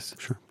being with us.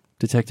 Sure.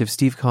 Detective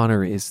Steve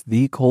Conner is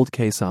the cold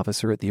case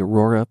officer at the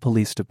Aurora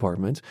Police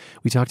Department.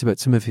 We talked about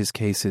some of his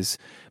cases,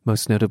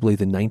 most notably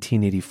the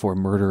 1984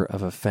 murder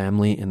of a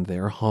family in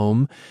their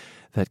home.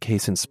 That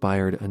case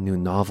inspired a new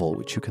novel,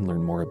 which you can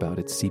learn more about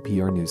at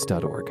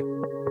cprnews.org.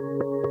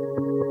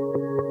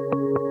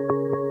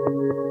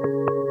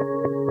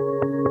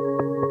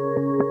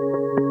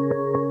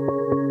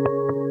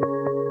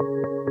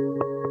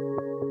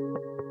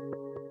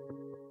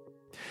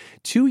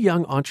 Two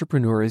young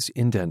entrepreneurs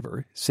in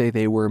Denver say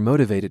they were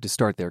motivated to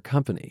start their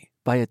company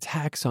by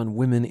attacks on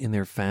women in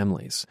their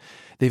families.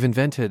 They've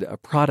invented a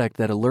product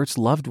that alerts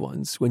loved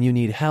ones when you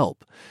need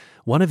help.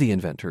 One of the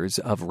inventors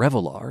of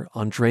Revelar,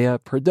 Andrea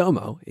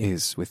Perdomo,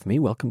 is with me.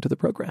 Welcome to the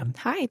program.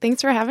 Hi,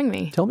 thanks for having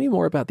me. Tell me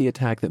more about the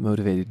attack that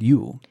motivated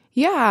you.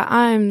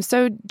 Yeah,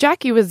 so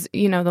Jackie was,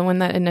 the one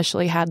that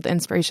initially had the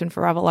inspiration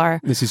for Revelar.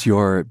 This is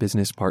your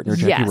business partner,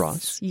 Jackie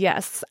Ross.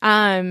 Yes.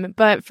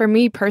 But for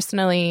me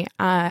personally,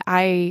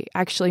 I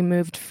actually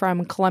moved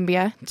from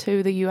Colombia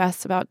to the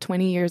U.S. about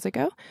 20 years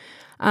ago.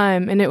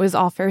 And it was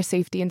all for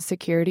safety and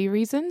security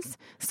reasons.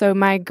 So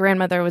my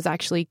grandmother was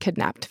actually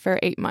kidnapped for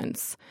 8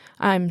 months.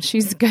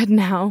 She's good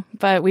now,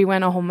 but we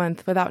went a whole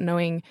month without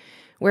knowing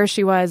where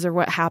she was or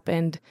what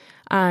happened.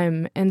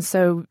 And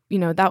so,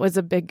 that was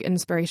a big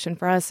inspiration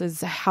for us, is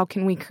how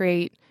can we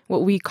create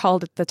what we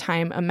called at the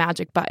time a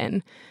magic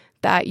button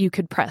that you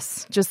could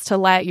press just to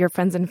let your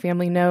friends and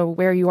family know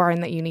where you are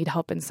and that you need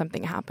help and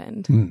something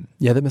happened.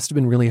 Yeah, that must have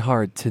been really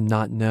hard to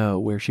not know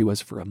where she was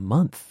for a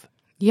month.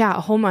 Yeah,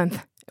 a whole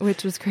month,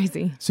 which was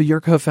crazy. So your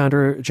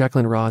co-founder,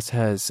 Jacqueline Ross,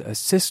 has a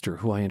sister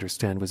who I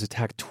understand was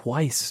attacked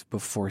twice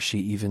before she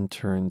even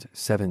turned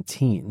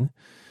 17.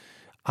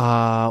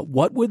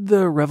 What would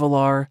the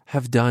Revelar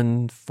have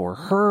done for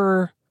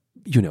her,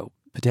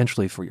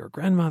 potentially for your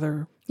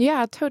grandmother?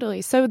 Yeah,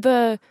 totally. So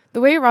the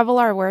way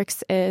Revelar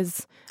works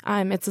is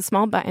it's a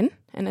small button.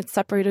 and it's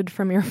separated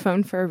from your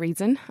phone for a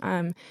reason.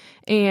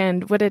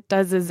 And what it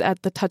does is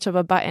at the touch of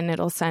a button,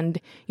 it'll send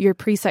your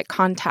preset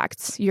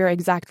contacts, your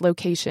exact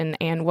location,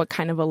 and what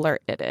kind of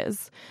alert it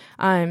is.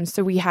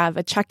 So we have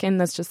a check-in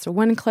that's just a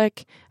one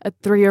click, a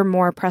 3 or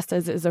more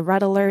presses is a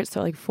red alert,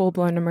 so like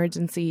full-blown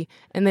emergency,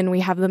 and then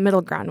we have the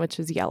middle ground, which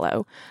is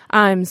yellow.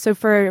 So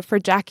for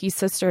Jackie's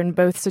sister, in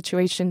both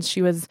situations,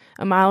 she was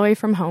a mile away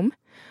from home.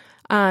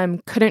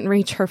 Couldn't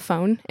reach her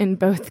phone in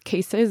both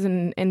cases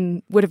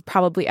and would have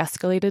probably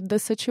escalated the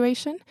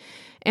situation.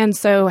 And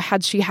so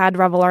had she had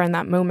Revelar in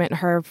that moment,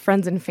 her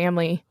friends and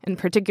family, and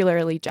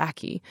particularly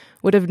Jackie,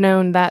 would have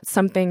known that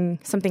something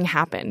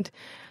happened.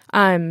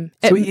 So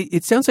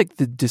it sounds like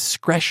the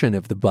discretion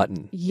of the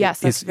button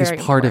is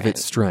part of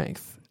its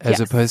strength, as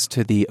opposed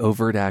to the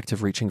overt act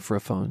of reaching for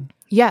a phone.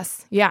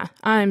 Yes, yeah.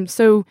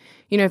 So,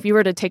 if you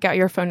were to take out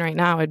your phone right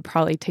now, it'd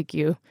probably take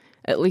you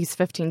at least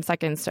 15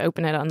 seconds to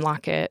open it,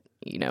 unlock it,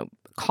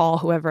 call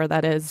whoever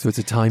that is. So it's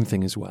a time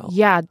thing as well.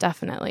 Yeah,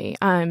 definitely.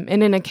 And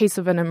in a case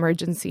of an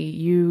emergency,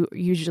 you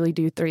usually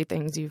do 3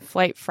 things. You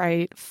fight,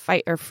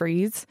 or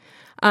freeze.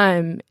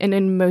 And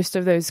in most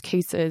of those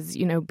cases,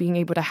 being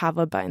able to have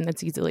a button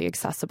that's easily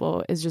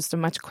accessible is just a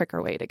much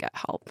quicker way to get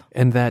help.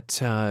 And that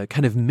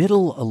kind of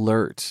middle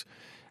alert,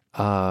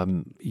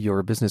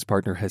 your business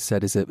partner has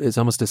said is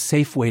almost a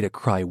safe way to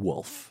cry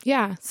wolf.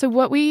 Yeah. So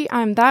what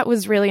that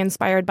was really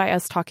inspired by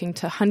us talking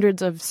to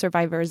hundreds of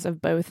survivors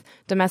of both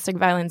domestic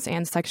violence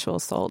and sexual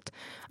assault.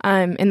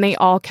 And they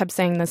all kept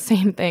saying the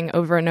same thing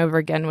over and over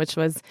again, which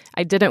was,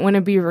 I didn't want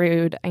to be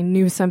rude. I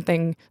knew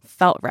something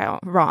felt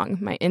wrong.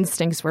 My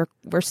instincts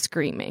were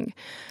screaming.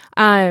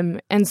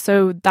 And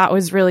so that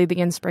was really the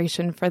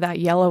inspiration for that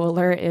yellow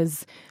alert,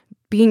 is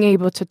being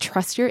able to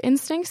trust your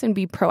instincts and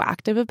be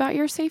proactive about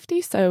your safety.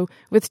 So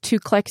with 2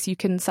 clicks, you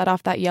can set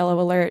off that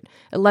yellow alert.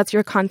 It lets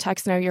your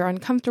contacts know you're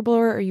uncomfortable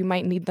or you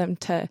might need them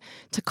to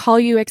call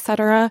you,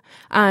 etc.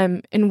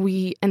 And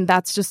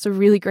that's just a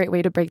really great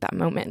way to break that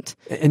moment.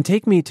 And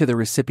take me to the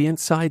recipient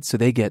side, so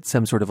they get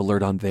some sort of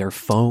alert on their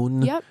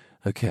phone. Yep.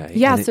 Okay.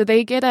 Yeah, so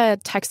they get a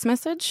text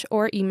message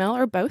or email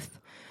or both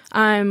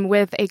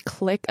with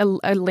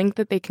a link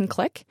that they can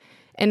click.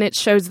 And it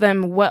shows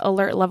them what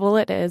alert level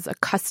it is, a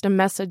custom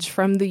message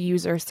from the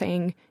user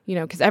saying,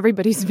 because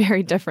everybody's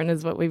very different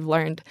is what we've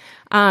learned.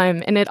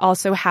 And it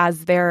also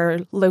has their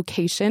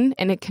location,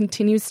 and it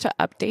continues to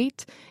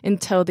update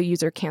until the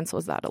user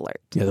cancels that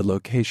alert. Yeah, the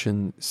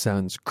location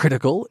sounds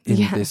critical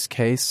in this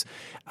case.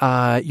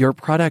 Your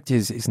product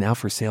is now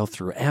for sale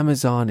through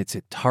Amazon. It's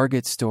at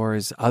Target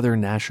stores, other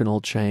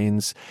national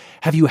chains.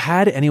 Have you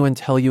had anyone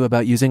tell you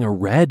about using a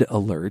red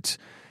alert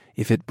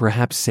if it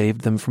perhaps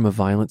saved them from a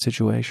violent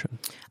situation?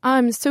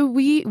 So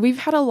we've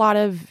had a lot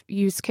of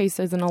use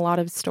cases and a lot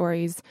of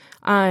stories.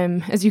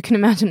 As you can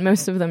imagine,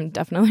 most of them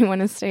definitely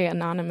want to stay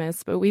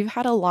anonymous, but we've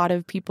had a lot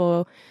of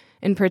people,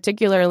 and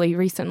particularly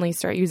recently,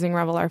 start using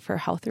Revelar for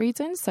health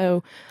reasons.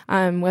 So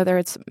whether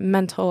it's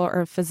mental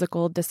or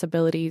physical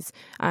disabilities,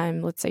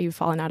 let's say you've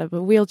fallen out of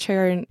a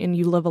wheelchair and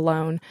you live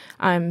alone,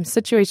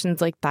 situations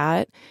like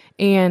that.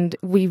 And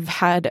we've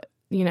had,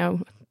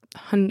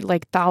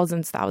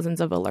 thousands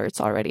of alerts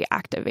already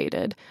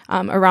activated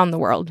around the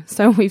world.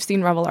 So we've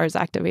seen Revelars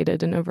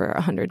activated in over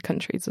 100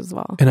 countries as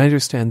well. And I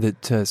understand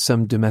that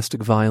some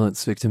domestic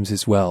violence victims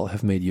as well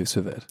have made use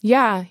of it.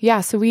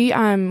 Yeah. So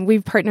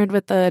we've partnered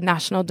with the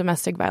National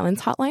Domestic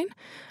Violence Hotline.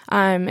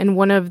 And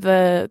one of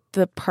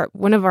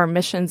our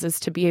missions is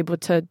to be able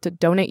to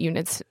donate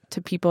units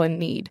to people in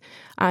need.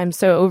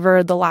 So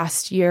over the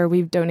last year,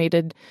 we've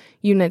donated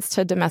units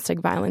to domestic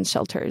violence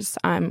shelters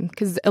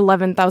because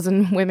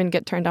 11,000 women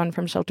get turned down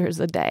from shelters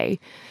a day,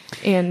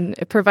 and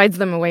it provides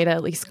them a way to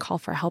at least call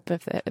for help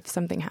if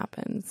something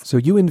happens. So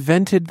you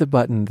invented the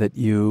button that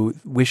you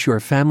wish your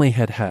family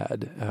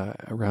had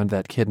around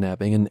that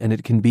kidnapping, and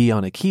it can be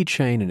on a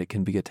keychain and it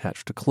can be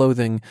attached to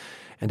clothing.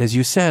 And as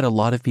you said, a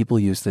lot of people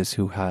use this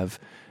who have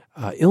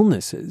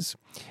illnesses.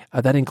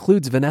 That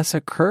includes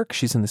Vanessa Kirk.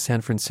 She's in the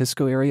San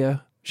Francisco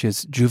area. She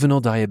has juvenile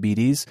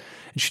diabetes.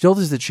 And she told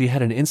us that she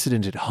had an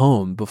incident at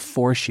home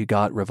before she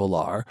got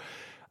Revelar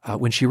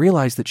when she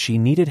realized that she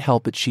needed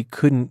help, but she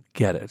couldn't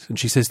get it. And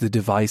she says the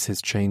device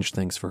has changed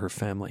things for her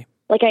family.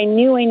 I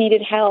knew I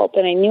needed help,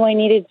 and I knew I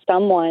needed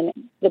someone.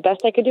 The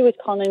best I could do was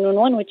call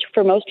 911, which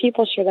for most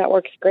people, sure, that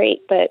works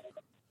great. But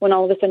when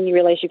all of a sudden you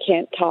realize you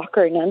can't talk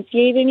or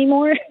enunciate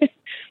anymore,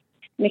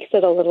 makes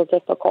it a little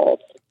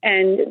difficult.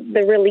 And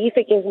the relief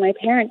it gives my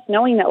parents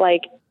knowing that,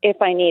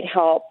 if I need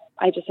help,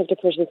 I just have to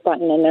push this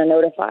button and they're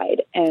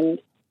notified. And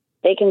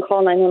they can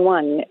call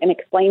 911 and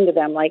explain to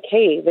them,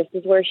 hey, this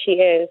is where she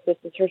is. This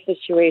is her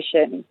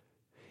situation.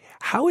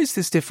 How is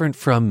this different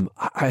from,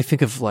 I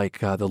think of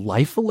the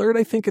Life Alert,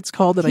 I think it's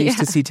called, that I used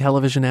to see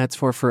television ads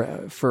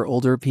for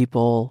older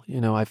people,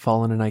 I've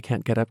fallen and I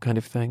can't get up kind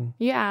of thing?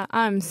 Yeah.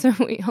 So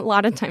we a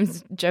lot of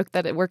times joke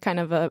that we're kind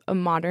of a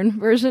modern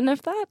version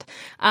of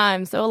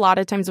that. So a lot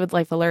of times with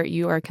Life Alert,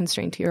 you are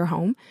constrained to your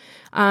home.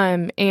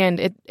 And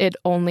it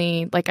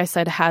only, like I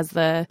said, has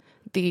the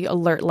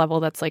alert level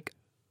that's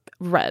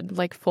red,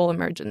 like full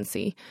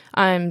emergency.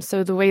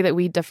 So the way that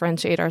we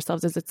differentiate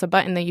ourselves is it's a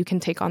button that you can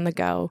take on the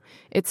go.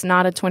 It's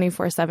not a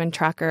 24/7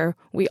 tracker.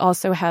 We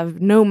also have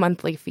no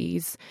monthly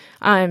fees.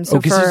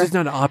 Because this is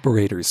not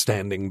operators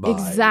standing by.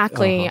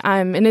 Exactly.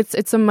 And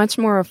it's a much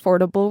more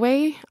affordable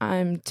way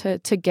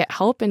to get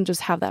help and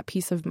just have that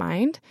peace of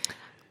mind.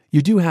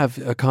 You do have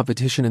a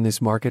competition in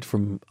this market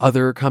from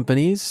other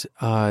companies.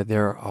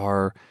 There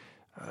are,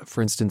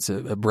 for instance,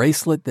 a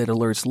bracelet that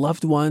alerts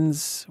loved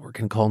ones or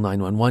can call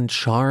 911,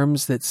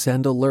 charms that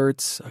send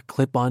alerts, a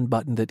clip-on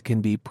button that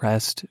can be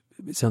pressed.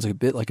 It sounds like a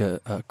bit like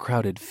a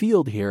crowded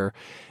field here.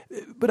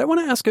 But I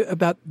want to ask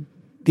about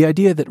the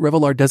idea that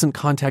Revelar doesn't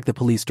contact the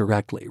police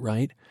directly,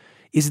 right?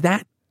 Is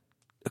that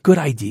a good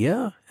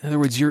idea? In other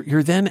words,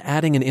 you're then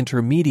adding an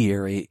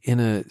intermediary in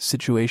a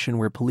situation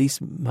where police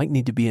might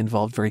need to be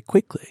involved very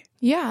quickly.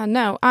 Yeah,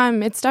 no,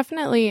 it's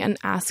definitely an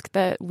ask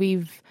that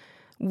we've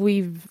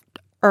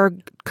are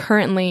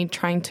currently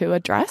trying to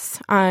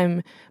address.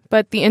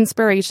 But the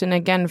inspiration,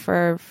 again,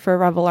 for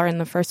Revelar in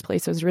the first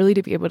place was really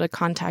to be able to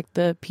contact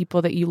the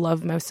people that you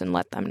love most and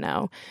let them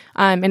know.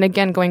 And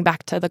again, going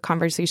back to the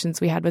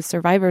conversations we had with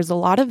survivors, a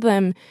lot of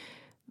them,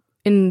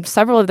 in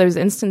several of those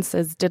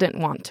instances, didn't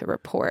want to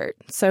report.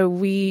 So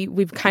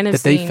we've kind of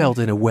seen... That they felt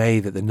in a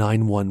way that the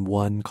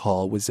 911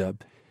 call was a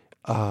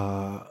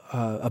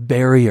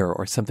barrier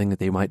or something that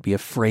they might be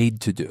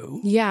afraid to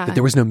do. Yeah. That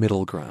there was no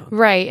middle ground.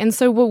 Right. And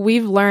so what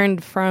we've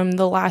learned from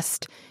the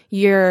last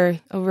year,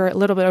 over a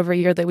little bit over a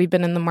year that we've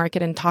been in the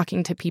market and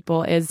talking to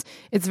people, is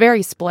it's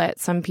very split.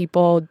 Some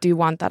people do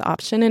want that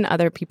option and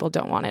other people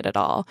don't want it at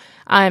all.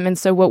 And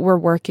so what we're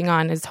working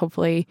on is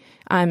hopefully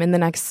in the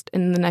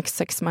next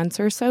 6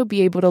 months or so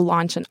be able to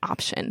launch an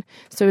option.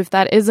 So if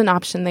that is an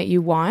option that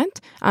you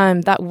want,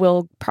 that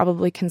will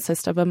probably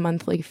consist of a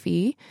monthly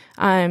fee.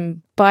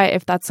 But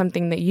if that's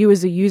something that you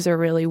as a user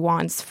really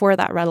wants for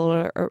that red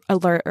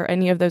alert or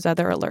any of those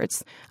other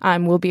alerts,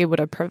 we'll be able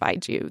to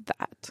provide you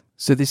that.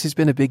 So this has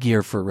been a big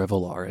year for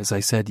Revelar. As I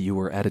said, you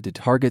were added to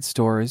Target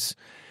stores.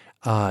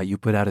 You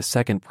put out a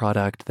second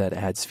product that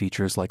adds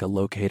features like a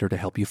locator to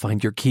help you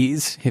find your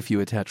keys if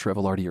you attach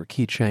Revelar to your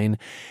keychain.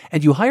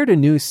 And you hired a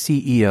new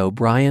CEO,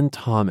 Brian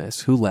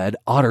Thomas, who led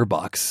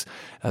OtterBox,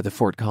 the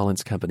Fort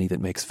Collins company that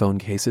makes phone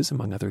cases,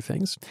 among other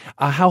things.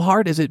 How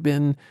hard has it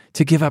been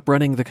to give up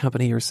running the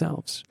company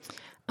yourselves?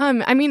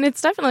 I mean,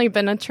 it's definitely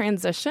been a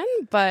transition,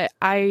 but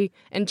I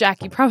and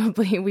Jackie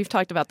probably, we've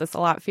talked about this a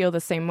lot, feel the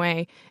same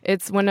way.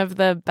 It's one of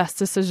the best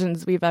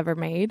decisions we've ever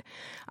made.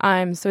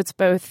 So it's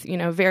both,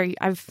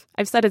 I've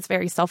said it's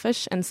very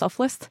selfish and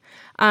selfless,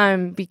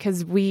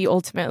 because we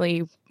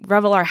ultimately,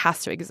 Revelar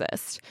has to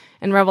exist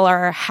and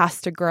Revelar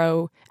has to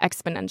grow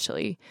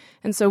exponentially.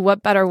 And so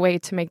what better way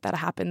to make that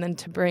happen than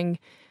to bring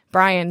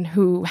Brian,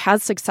 who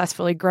has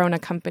successfully grown a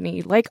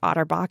company like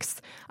OtterBox,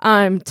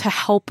 to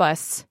help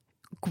us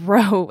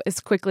grow as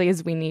quickly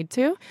as we need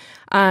to.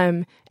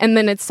 And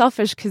then it's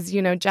selfish because,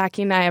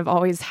 Jackie and I have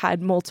always had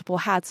multiple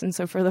hats. And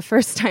so for the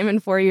first time in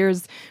 4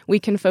 years, we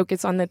can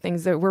focus on the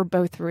things that we're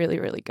both really,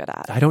 really good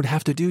at. I don't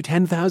have to do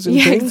 10,000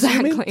 things.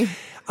 Exactly.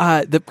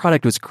 The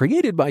product was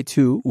created by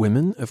two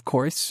women, of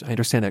course. I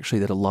understand actually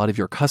that a lot of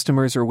your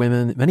customers are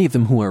women, many of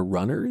them who are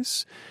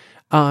runners.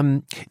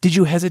 Did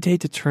you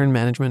hesitate to turn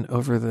management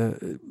over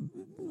the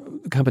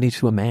company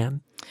to a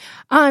man?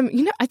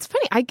 It's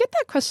funny. I get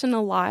that question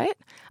a lot.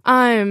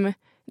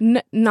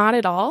 Not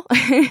at all.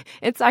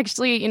 It's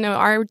actually,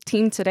 our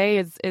team today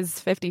is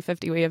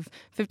 50-50. We have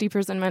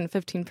 50% men,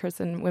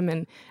 15%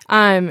 women.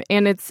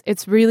 And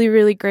it's really,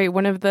 really great.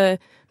 One of the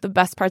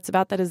best parts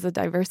about that is the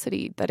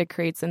diversity that it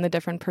creates and the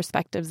different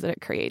perspectives that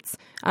it creates.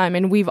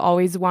 And we've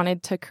always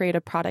wanted to create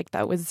a product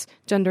that was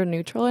gender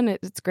neutral, and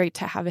it's great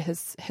to have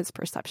his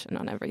perception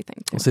on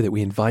everything, too. I'll say that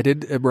we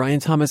invited Brian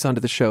Thomas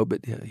onto the show,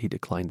 but he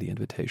declined the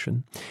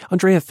invitation.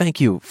 Andrea,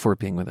 thank you for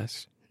being with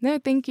us. No,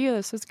 thank you.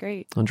 This was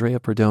great. Andrea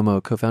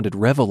Perdomo co-founded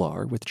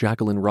Revelar with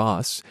Jacqueline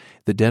Ross.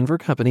 The Denver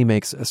company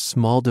makes a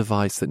small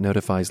device that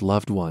notifies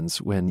loved ones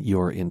when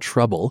you're in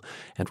trouble,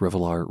 and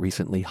Revelar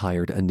recently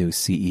hired a new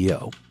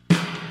CEO.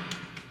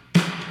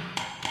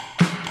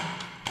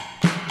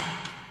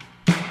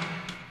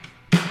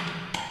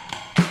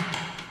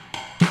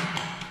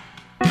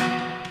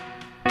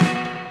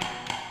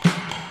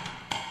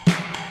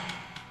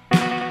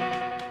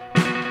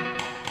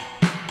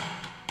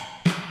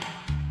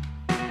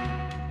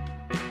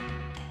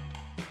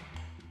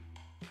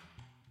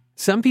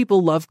 Some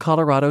people love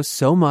Colorado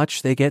so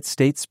much they get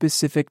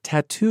state-specific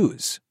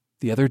tattoos.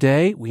 The other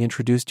day, we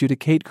introduced you to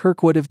Kate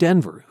Kirkwood of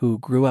Denver, who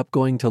grew up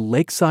going to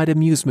Lakeside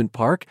Amusement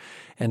Park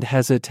and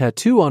has a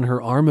tattoo on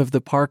her arm of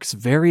the park's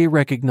very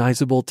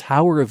recognizable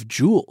Tower of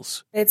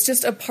Jewels. It's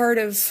just a part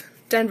of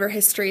Denver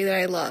history that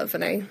I love,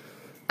 and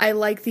I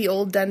like the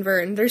old Denver,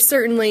 and there's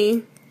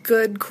certainly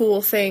good,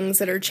 cool things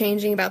that are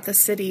changing about the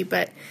city,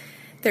 but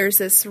there's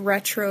this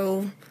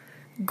retro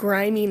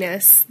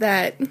griminess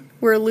that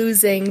we're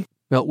losing.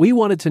 Well, we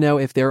wanted to know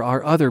if there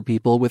are other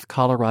people with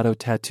Colorado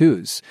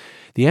tattoos.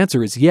 The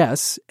answer is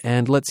yes,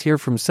 and let's hear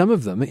from some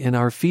of them in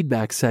our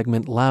feedback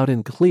segment, Loud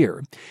and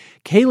Clear.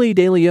 Kaylee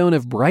DeLeon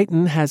of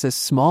Brighton has a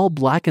small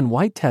black and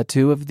white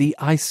tattoo of the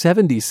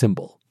I-70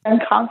 symbol. I'm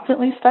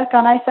constantly stuck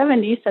on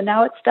I-70, so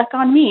now it's stuck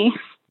on me.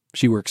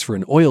 She works for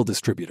an oil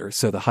distributor,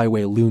 so the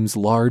highway looms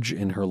large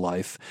in her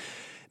life.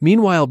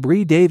 Meanwhile,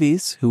 Bree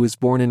Davies, who was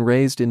born and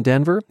raised in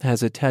Denver,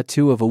 has a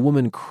tattoo of a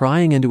woman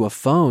crying into a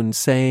phone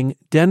saying,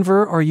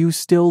 "Denver, are you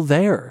still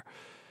there?"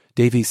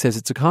 Davies says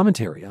it's a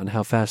commentary on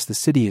how fast the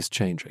city is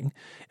changing,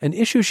 an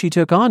issue she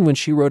took on when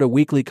she wrote a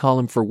weekly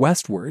column for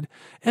Westword,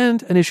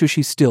 and an issue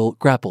she still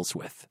grapples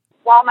with.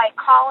 While my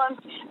column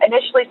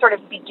initially sort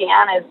of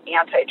began as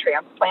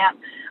anti-transplant,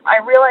 I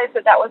realized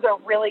that was a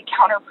really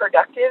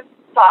counterproductive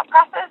thought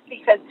process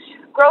because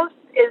growth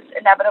is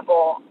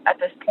inevitable at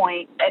this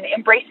point, and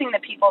embracing the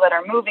people that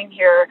are moving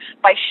here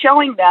by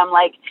showing them,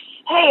 like,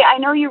 hey, I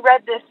know you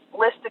read this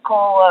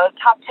listicle,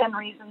 top 10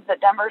 reasons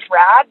that Denver's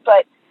rad,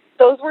 but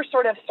those were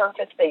sort of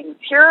surface things.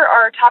 Here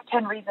are top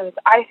 10 reasons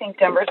I think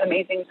Denver's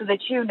amazing so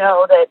that you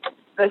know that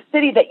the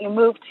city that you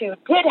moved to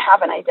did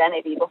have an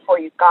identity before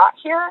you got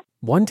here.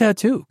 One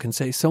tattoo can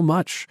say so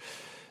much.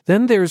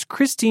 Then there's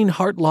Christine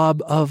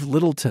Hartlob of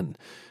Littleton.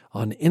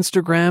 On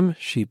Instagram,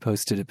 she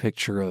posted a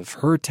picture of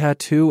her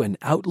tattoo, an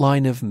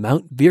outline of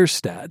Mount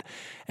Bierstadt,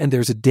 and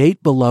there's a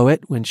date below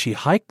it when she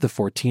hiked the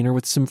 14er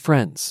with some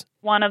friends.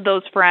 One of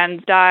those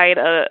friends died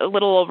a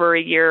little over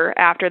a year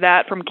after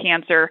that from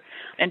cancer,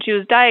 and she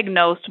was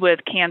diagnosed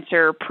with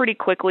cancer pretty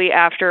quickly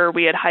after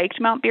we had hiked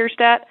Mount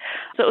Bierstadt.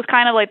 So it was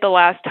kind of like the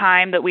last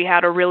time that we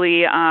had a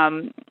really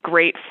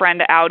great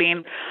friend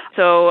outing.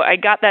 So I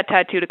got that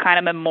tattoo to kind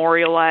of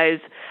memorialize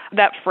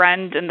that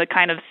friend and the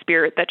kind of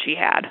spirit that she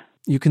had.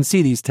 You can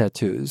see these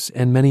tattoos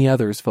and many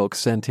others folks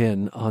sent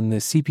in on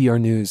the CPR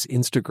News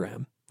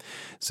Instagram.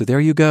 So there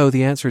you go,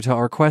 the answer to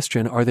our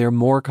question, are there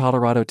more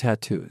Colorado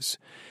tattoos?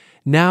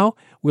 Now,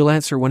 we'll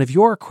answer one of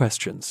your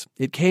questions.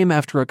 It came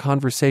after a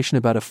conversation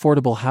about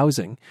affordable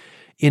housing.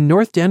 In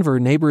North Denver,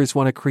 neighbors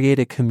want to create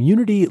a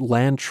community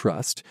land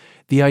trust.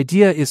 The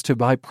idea is to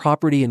buy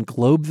property in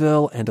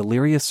Globeville and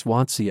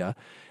Elyria-Swansea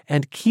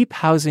and keep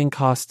housing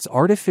costs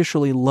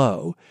artificially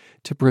low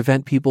to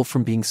prevent people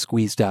from being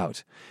squeezed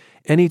out.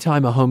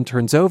 Anytime a home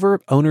turns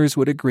over, owners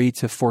would agree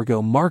to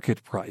forego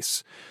market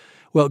price.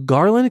 Well,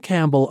 Garland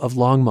Campbell of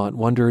Longmont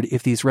wondered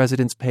if these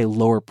residents pay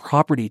lower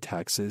property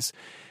taxes,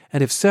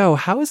 and if so,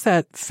 how is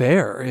that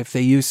fair if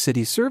they use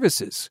city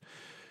services?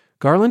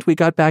 Garland, we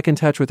got back in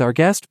touch with our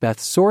guest, Beth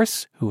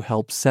Source, who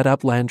helps set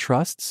up land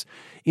trusts.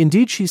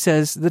 Indeed, she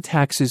says the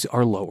taxes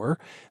are lower,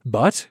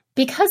 but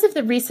because of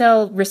the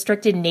resale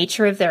restricted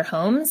nature of their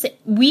homes,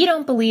 we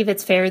don't believe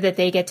it's fair that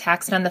they get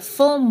taxed on the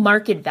full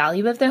market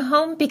value of their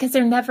home because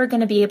they're never going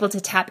to be able to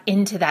tap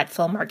into that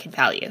full market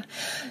value.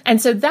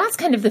 And so that's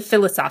kind of the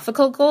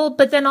philosophical goal,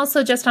 but then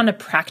also just on a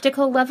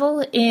practical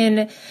level,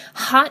 in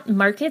hot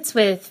markets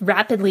with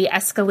rapidly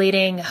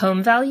escalating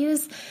home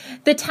values,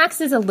 the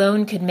taxes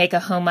alone could make a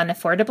home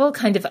unaffordable,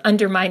 kind of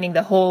undermining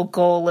the whole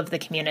goal of the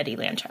community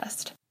land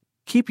trust.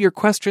 Keep your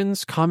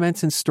questions,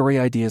 comments, and story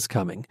ideas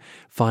coming.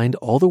 Find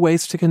all the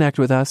ways to connect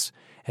with us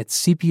at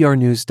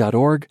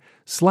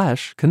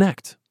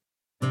cprnews.org/connect.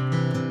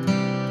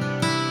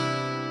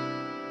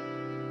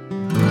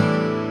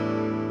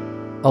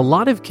 A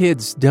lot of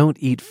kids don't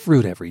eat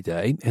fruit every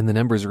day, and the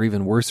numbers are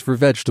even worse for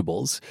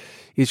vegetables.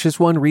 It's just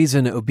one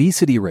reason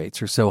obesity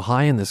rates are so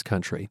high in this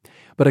country.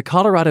 But a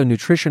Colorado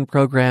nutrition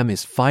program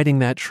is fighting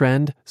that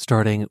trend,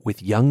 starting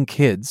with young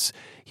kids.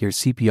 Here's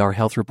CPR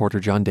health reporter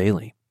John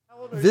Daly.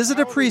 Visit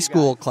a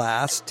preschool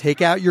class,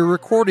 take out your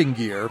recording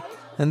gear,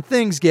 and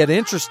things get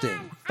interesting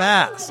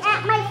fast.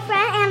 My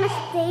friend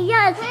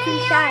Anastasia is too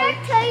shy.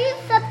 I'll tell you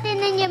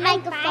something in your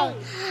microphone.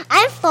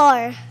 I'm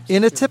 4.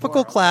 In a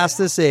typical class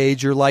this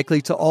age, you're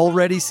likely to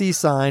already see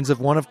signs of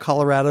one of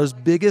Colorado's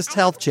biggest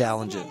health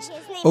challenges,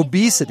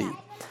 obesity.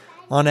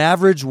 On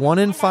average, 1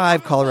 in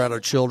 5 Colorado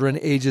children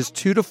ages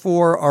 2 to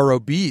 4 are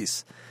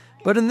obese.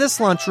 But in this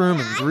lunchroom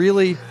in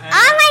Greeley,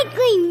 I like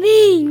green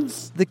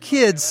beans. The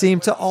kids seem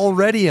to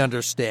already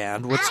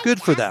understand what's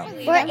good for them.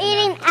 We're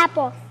eating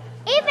apples.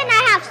 Even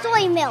I have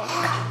soy milk.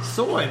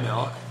 Soy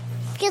milk?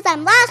 Because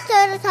I'm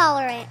lactose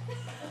tolerant.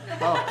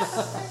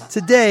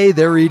 Today,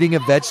 they're eating a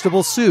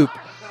vegetable soup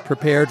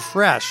prepared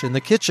fresh in the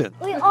kitchen.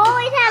 We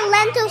always have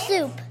lentil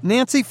soup.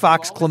 Nancy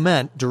Fox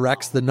Clement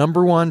directs the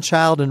 #1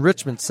 Child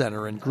Enrichment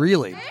Center in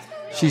Greeley.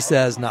 She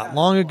says not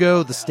long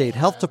ago, the state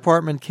health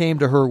department came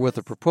to her with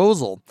a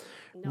proposal: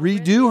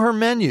 redo her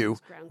menu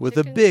with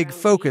a big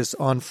focus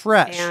on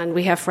fresh. And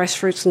we have fresh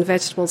fruits and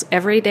vegetables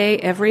every day,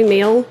 every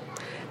meal,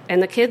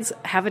 and the kids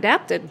have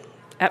adapted.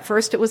 At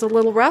first it was a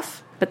little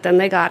rough, but then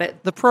they got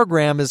it. The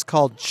program is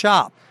called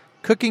CHOP,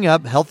 Cooking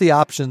Up Healthy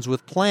Options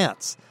with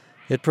Plants.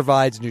 It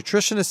provides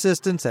nutrition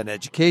assistance and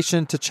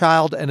education to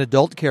child and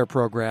adult care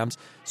programs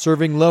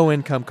serving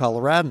low-income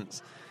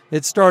Coloradans.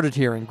 It started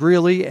here in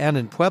Greeley and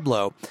in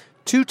Pueblo,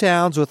 2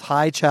 towns with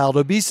high child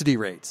obesity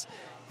rates.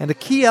 And a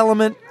key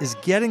element is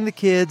getting the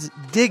kids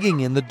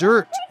digging in the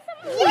dirt.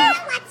 Yeah,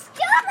 let's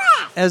do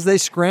this! As they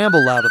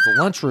scramble out of the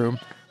lunchroom,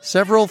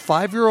 several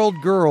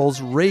 5-year-old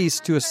girls race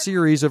to a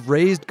series of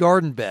raised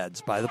garden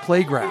beds by the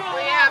playground.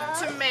 We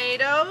have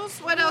tomatoes.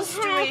 What else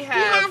do we have?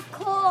 We have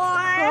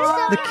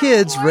corn. The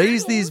kids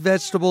raise these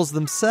vegetables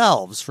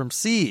themselves from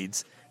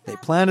seeds. They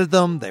planted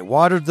them, they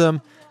watered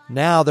them,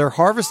 now they're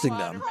harvesting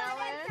them.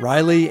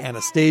 Riley,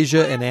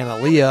 Anastasia, and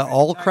Analia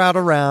all crowd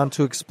around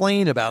to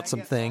explain about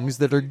some things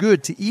that are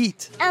good to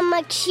eat.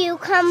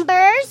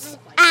 Cucumbers,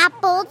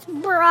 apples,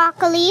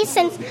 broccoli,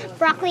 since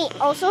broccoli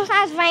also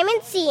has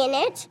vitamin C in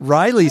it.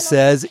 Riley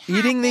says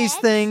eating these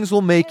things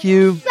will make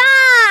you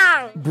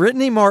strong.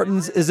 Brittany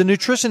Martins is a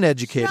nutrition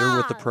educator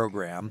with the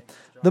program.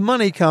 The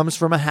money comes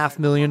from a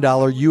 $500,000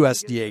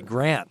 USDA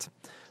grant.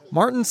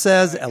 Martin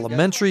says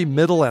elementary,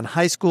 middle, and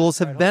high schools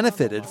have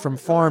benefited from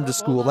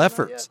farm-to-school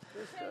efforts.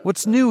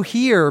 What's new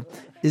here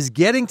is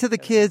getting to the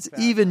kids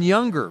even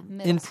younger,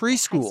 in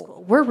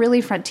preschool. We're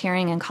really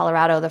frontiering in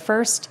Colorado, the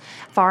first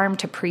farm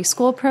to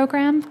preschool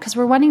program, because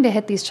we're wanting to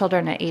hit these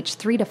children at age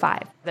 3 to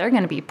 5. They're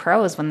going to be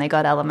pros when they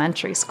go to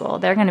elementary school.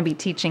 They're going to be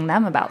teaching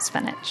them about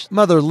spinach.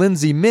 Mother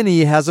Lindsay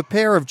Minnie has a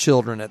pair of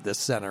children at this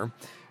center.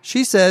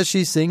 She says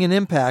she's seeing an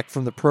impact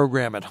from the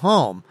program at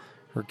home.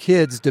 Her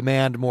kids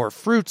demand more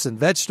fruits and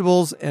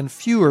vegetables and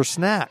fewer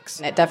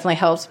snacks. It definitely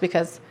helps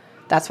because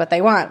that's what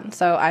they want.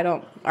 So I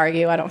don't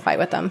argue, I don't fight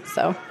with them.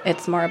 So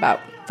it's more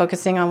about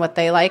focusing on what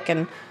they like,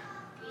 and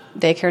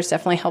daycare's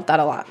definitely helped that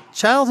a lot.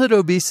 Childhood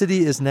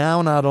obesity is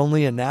now not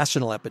only a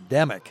national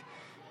epidemic,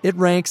 it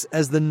ranks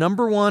as the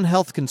 #1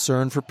 health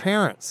concern for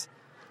parents.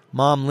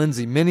 Mom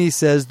Lindsay Minnie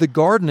says the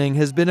gardening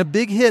has been a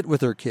big hit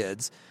with her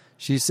kids.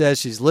 She says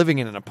she's living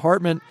in an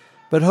apartment,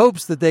 but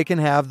hopes that they can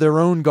have their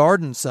own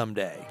garden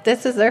someday.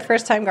 This is their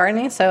first time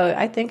gardening, so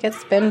I think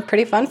it's been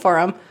pretty fun for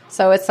them.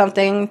 So it's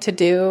something to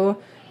do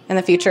in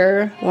the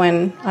future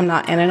when I'm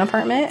not in an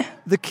apartment.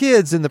 The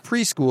kids in the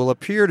preschool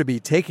appear to be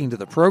taking to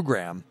the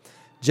program.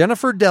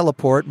 Jennifer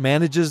Delaporte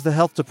manages the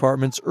health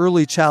department's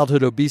early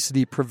childhood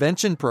obesity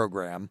prevention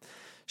program.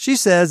 She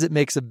says it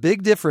makes a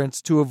big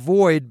difference to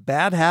avoid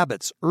bad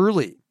habits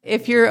early.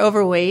 If you're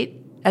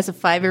overweight as a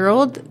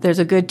 5-year-old, there's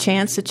a good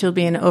chance that you'll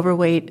be an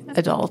overweight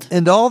adult.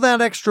 And all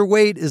that extra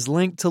weight is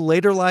linked to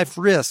later life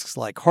risks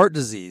like heart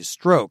disease,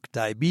 stroke,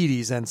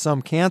 diabetes, and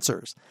some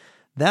cancers.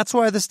 That's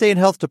why the state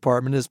health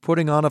department is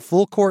putting on a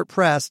full-court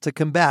press to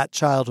combat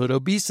childhood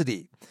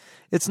obesity.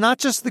 It's not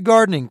just the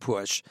gardening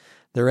push.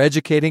 They're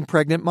educating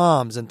pregnant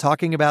moms and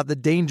talking about the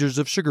dangers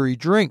of sugary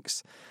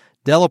drinks.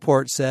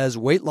 Delaporte says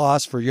weight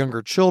loss for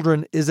younger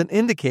children is an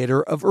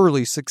indicator of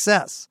early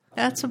success.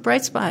 That's a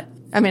bright spot.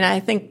 I mean, I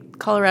think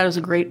Colorado's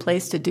a great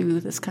place to do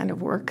this kind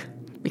of work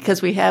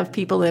because we have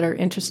people that are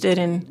interested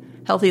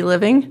in healthy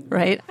living,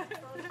 right?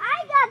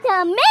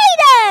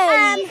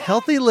 Tomatoes!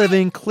 Healthy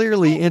living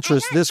clearly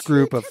interests this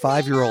group of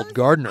 5-year-old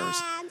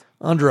gardeners.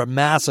 Under a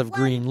mass of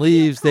green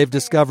leaves, they've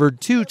discovered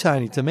 2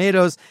 tiny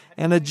tomatoes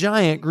and a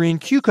giant green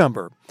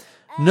cucumber.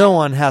 No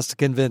one has to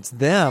convince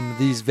them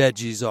these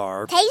veggies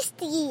are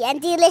tasty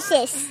and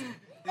delicious.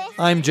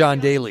 I'm John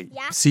Daly,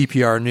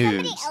 CPR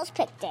News. Somebody else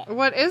picked it.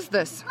 What is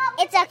this?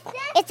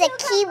 It's a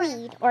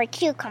kiwi or a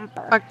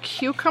cucumber. A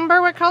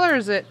cucumber? What color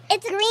is it?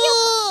 It's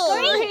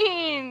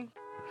green.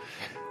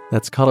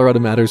 That's Colorado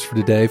Matters for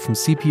today from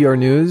CPR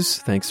News.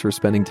 Thanks for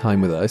spending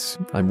time with us.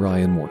 I'm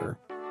Ryan Warner.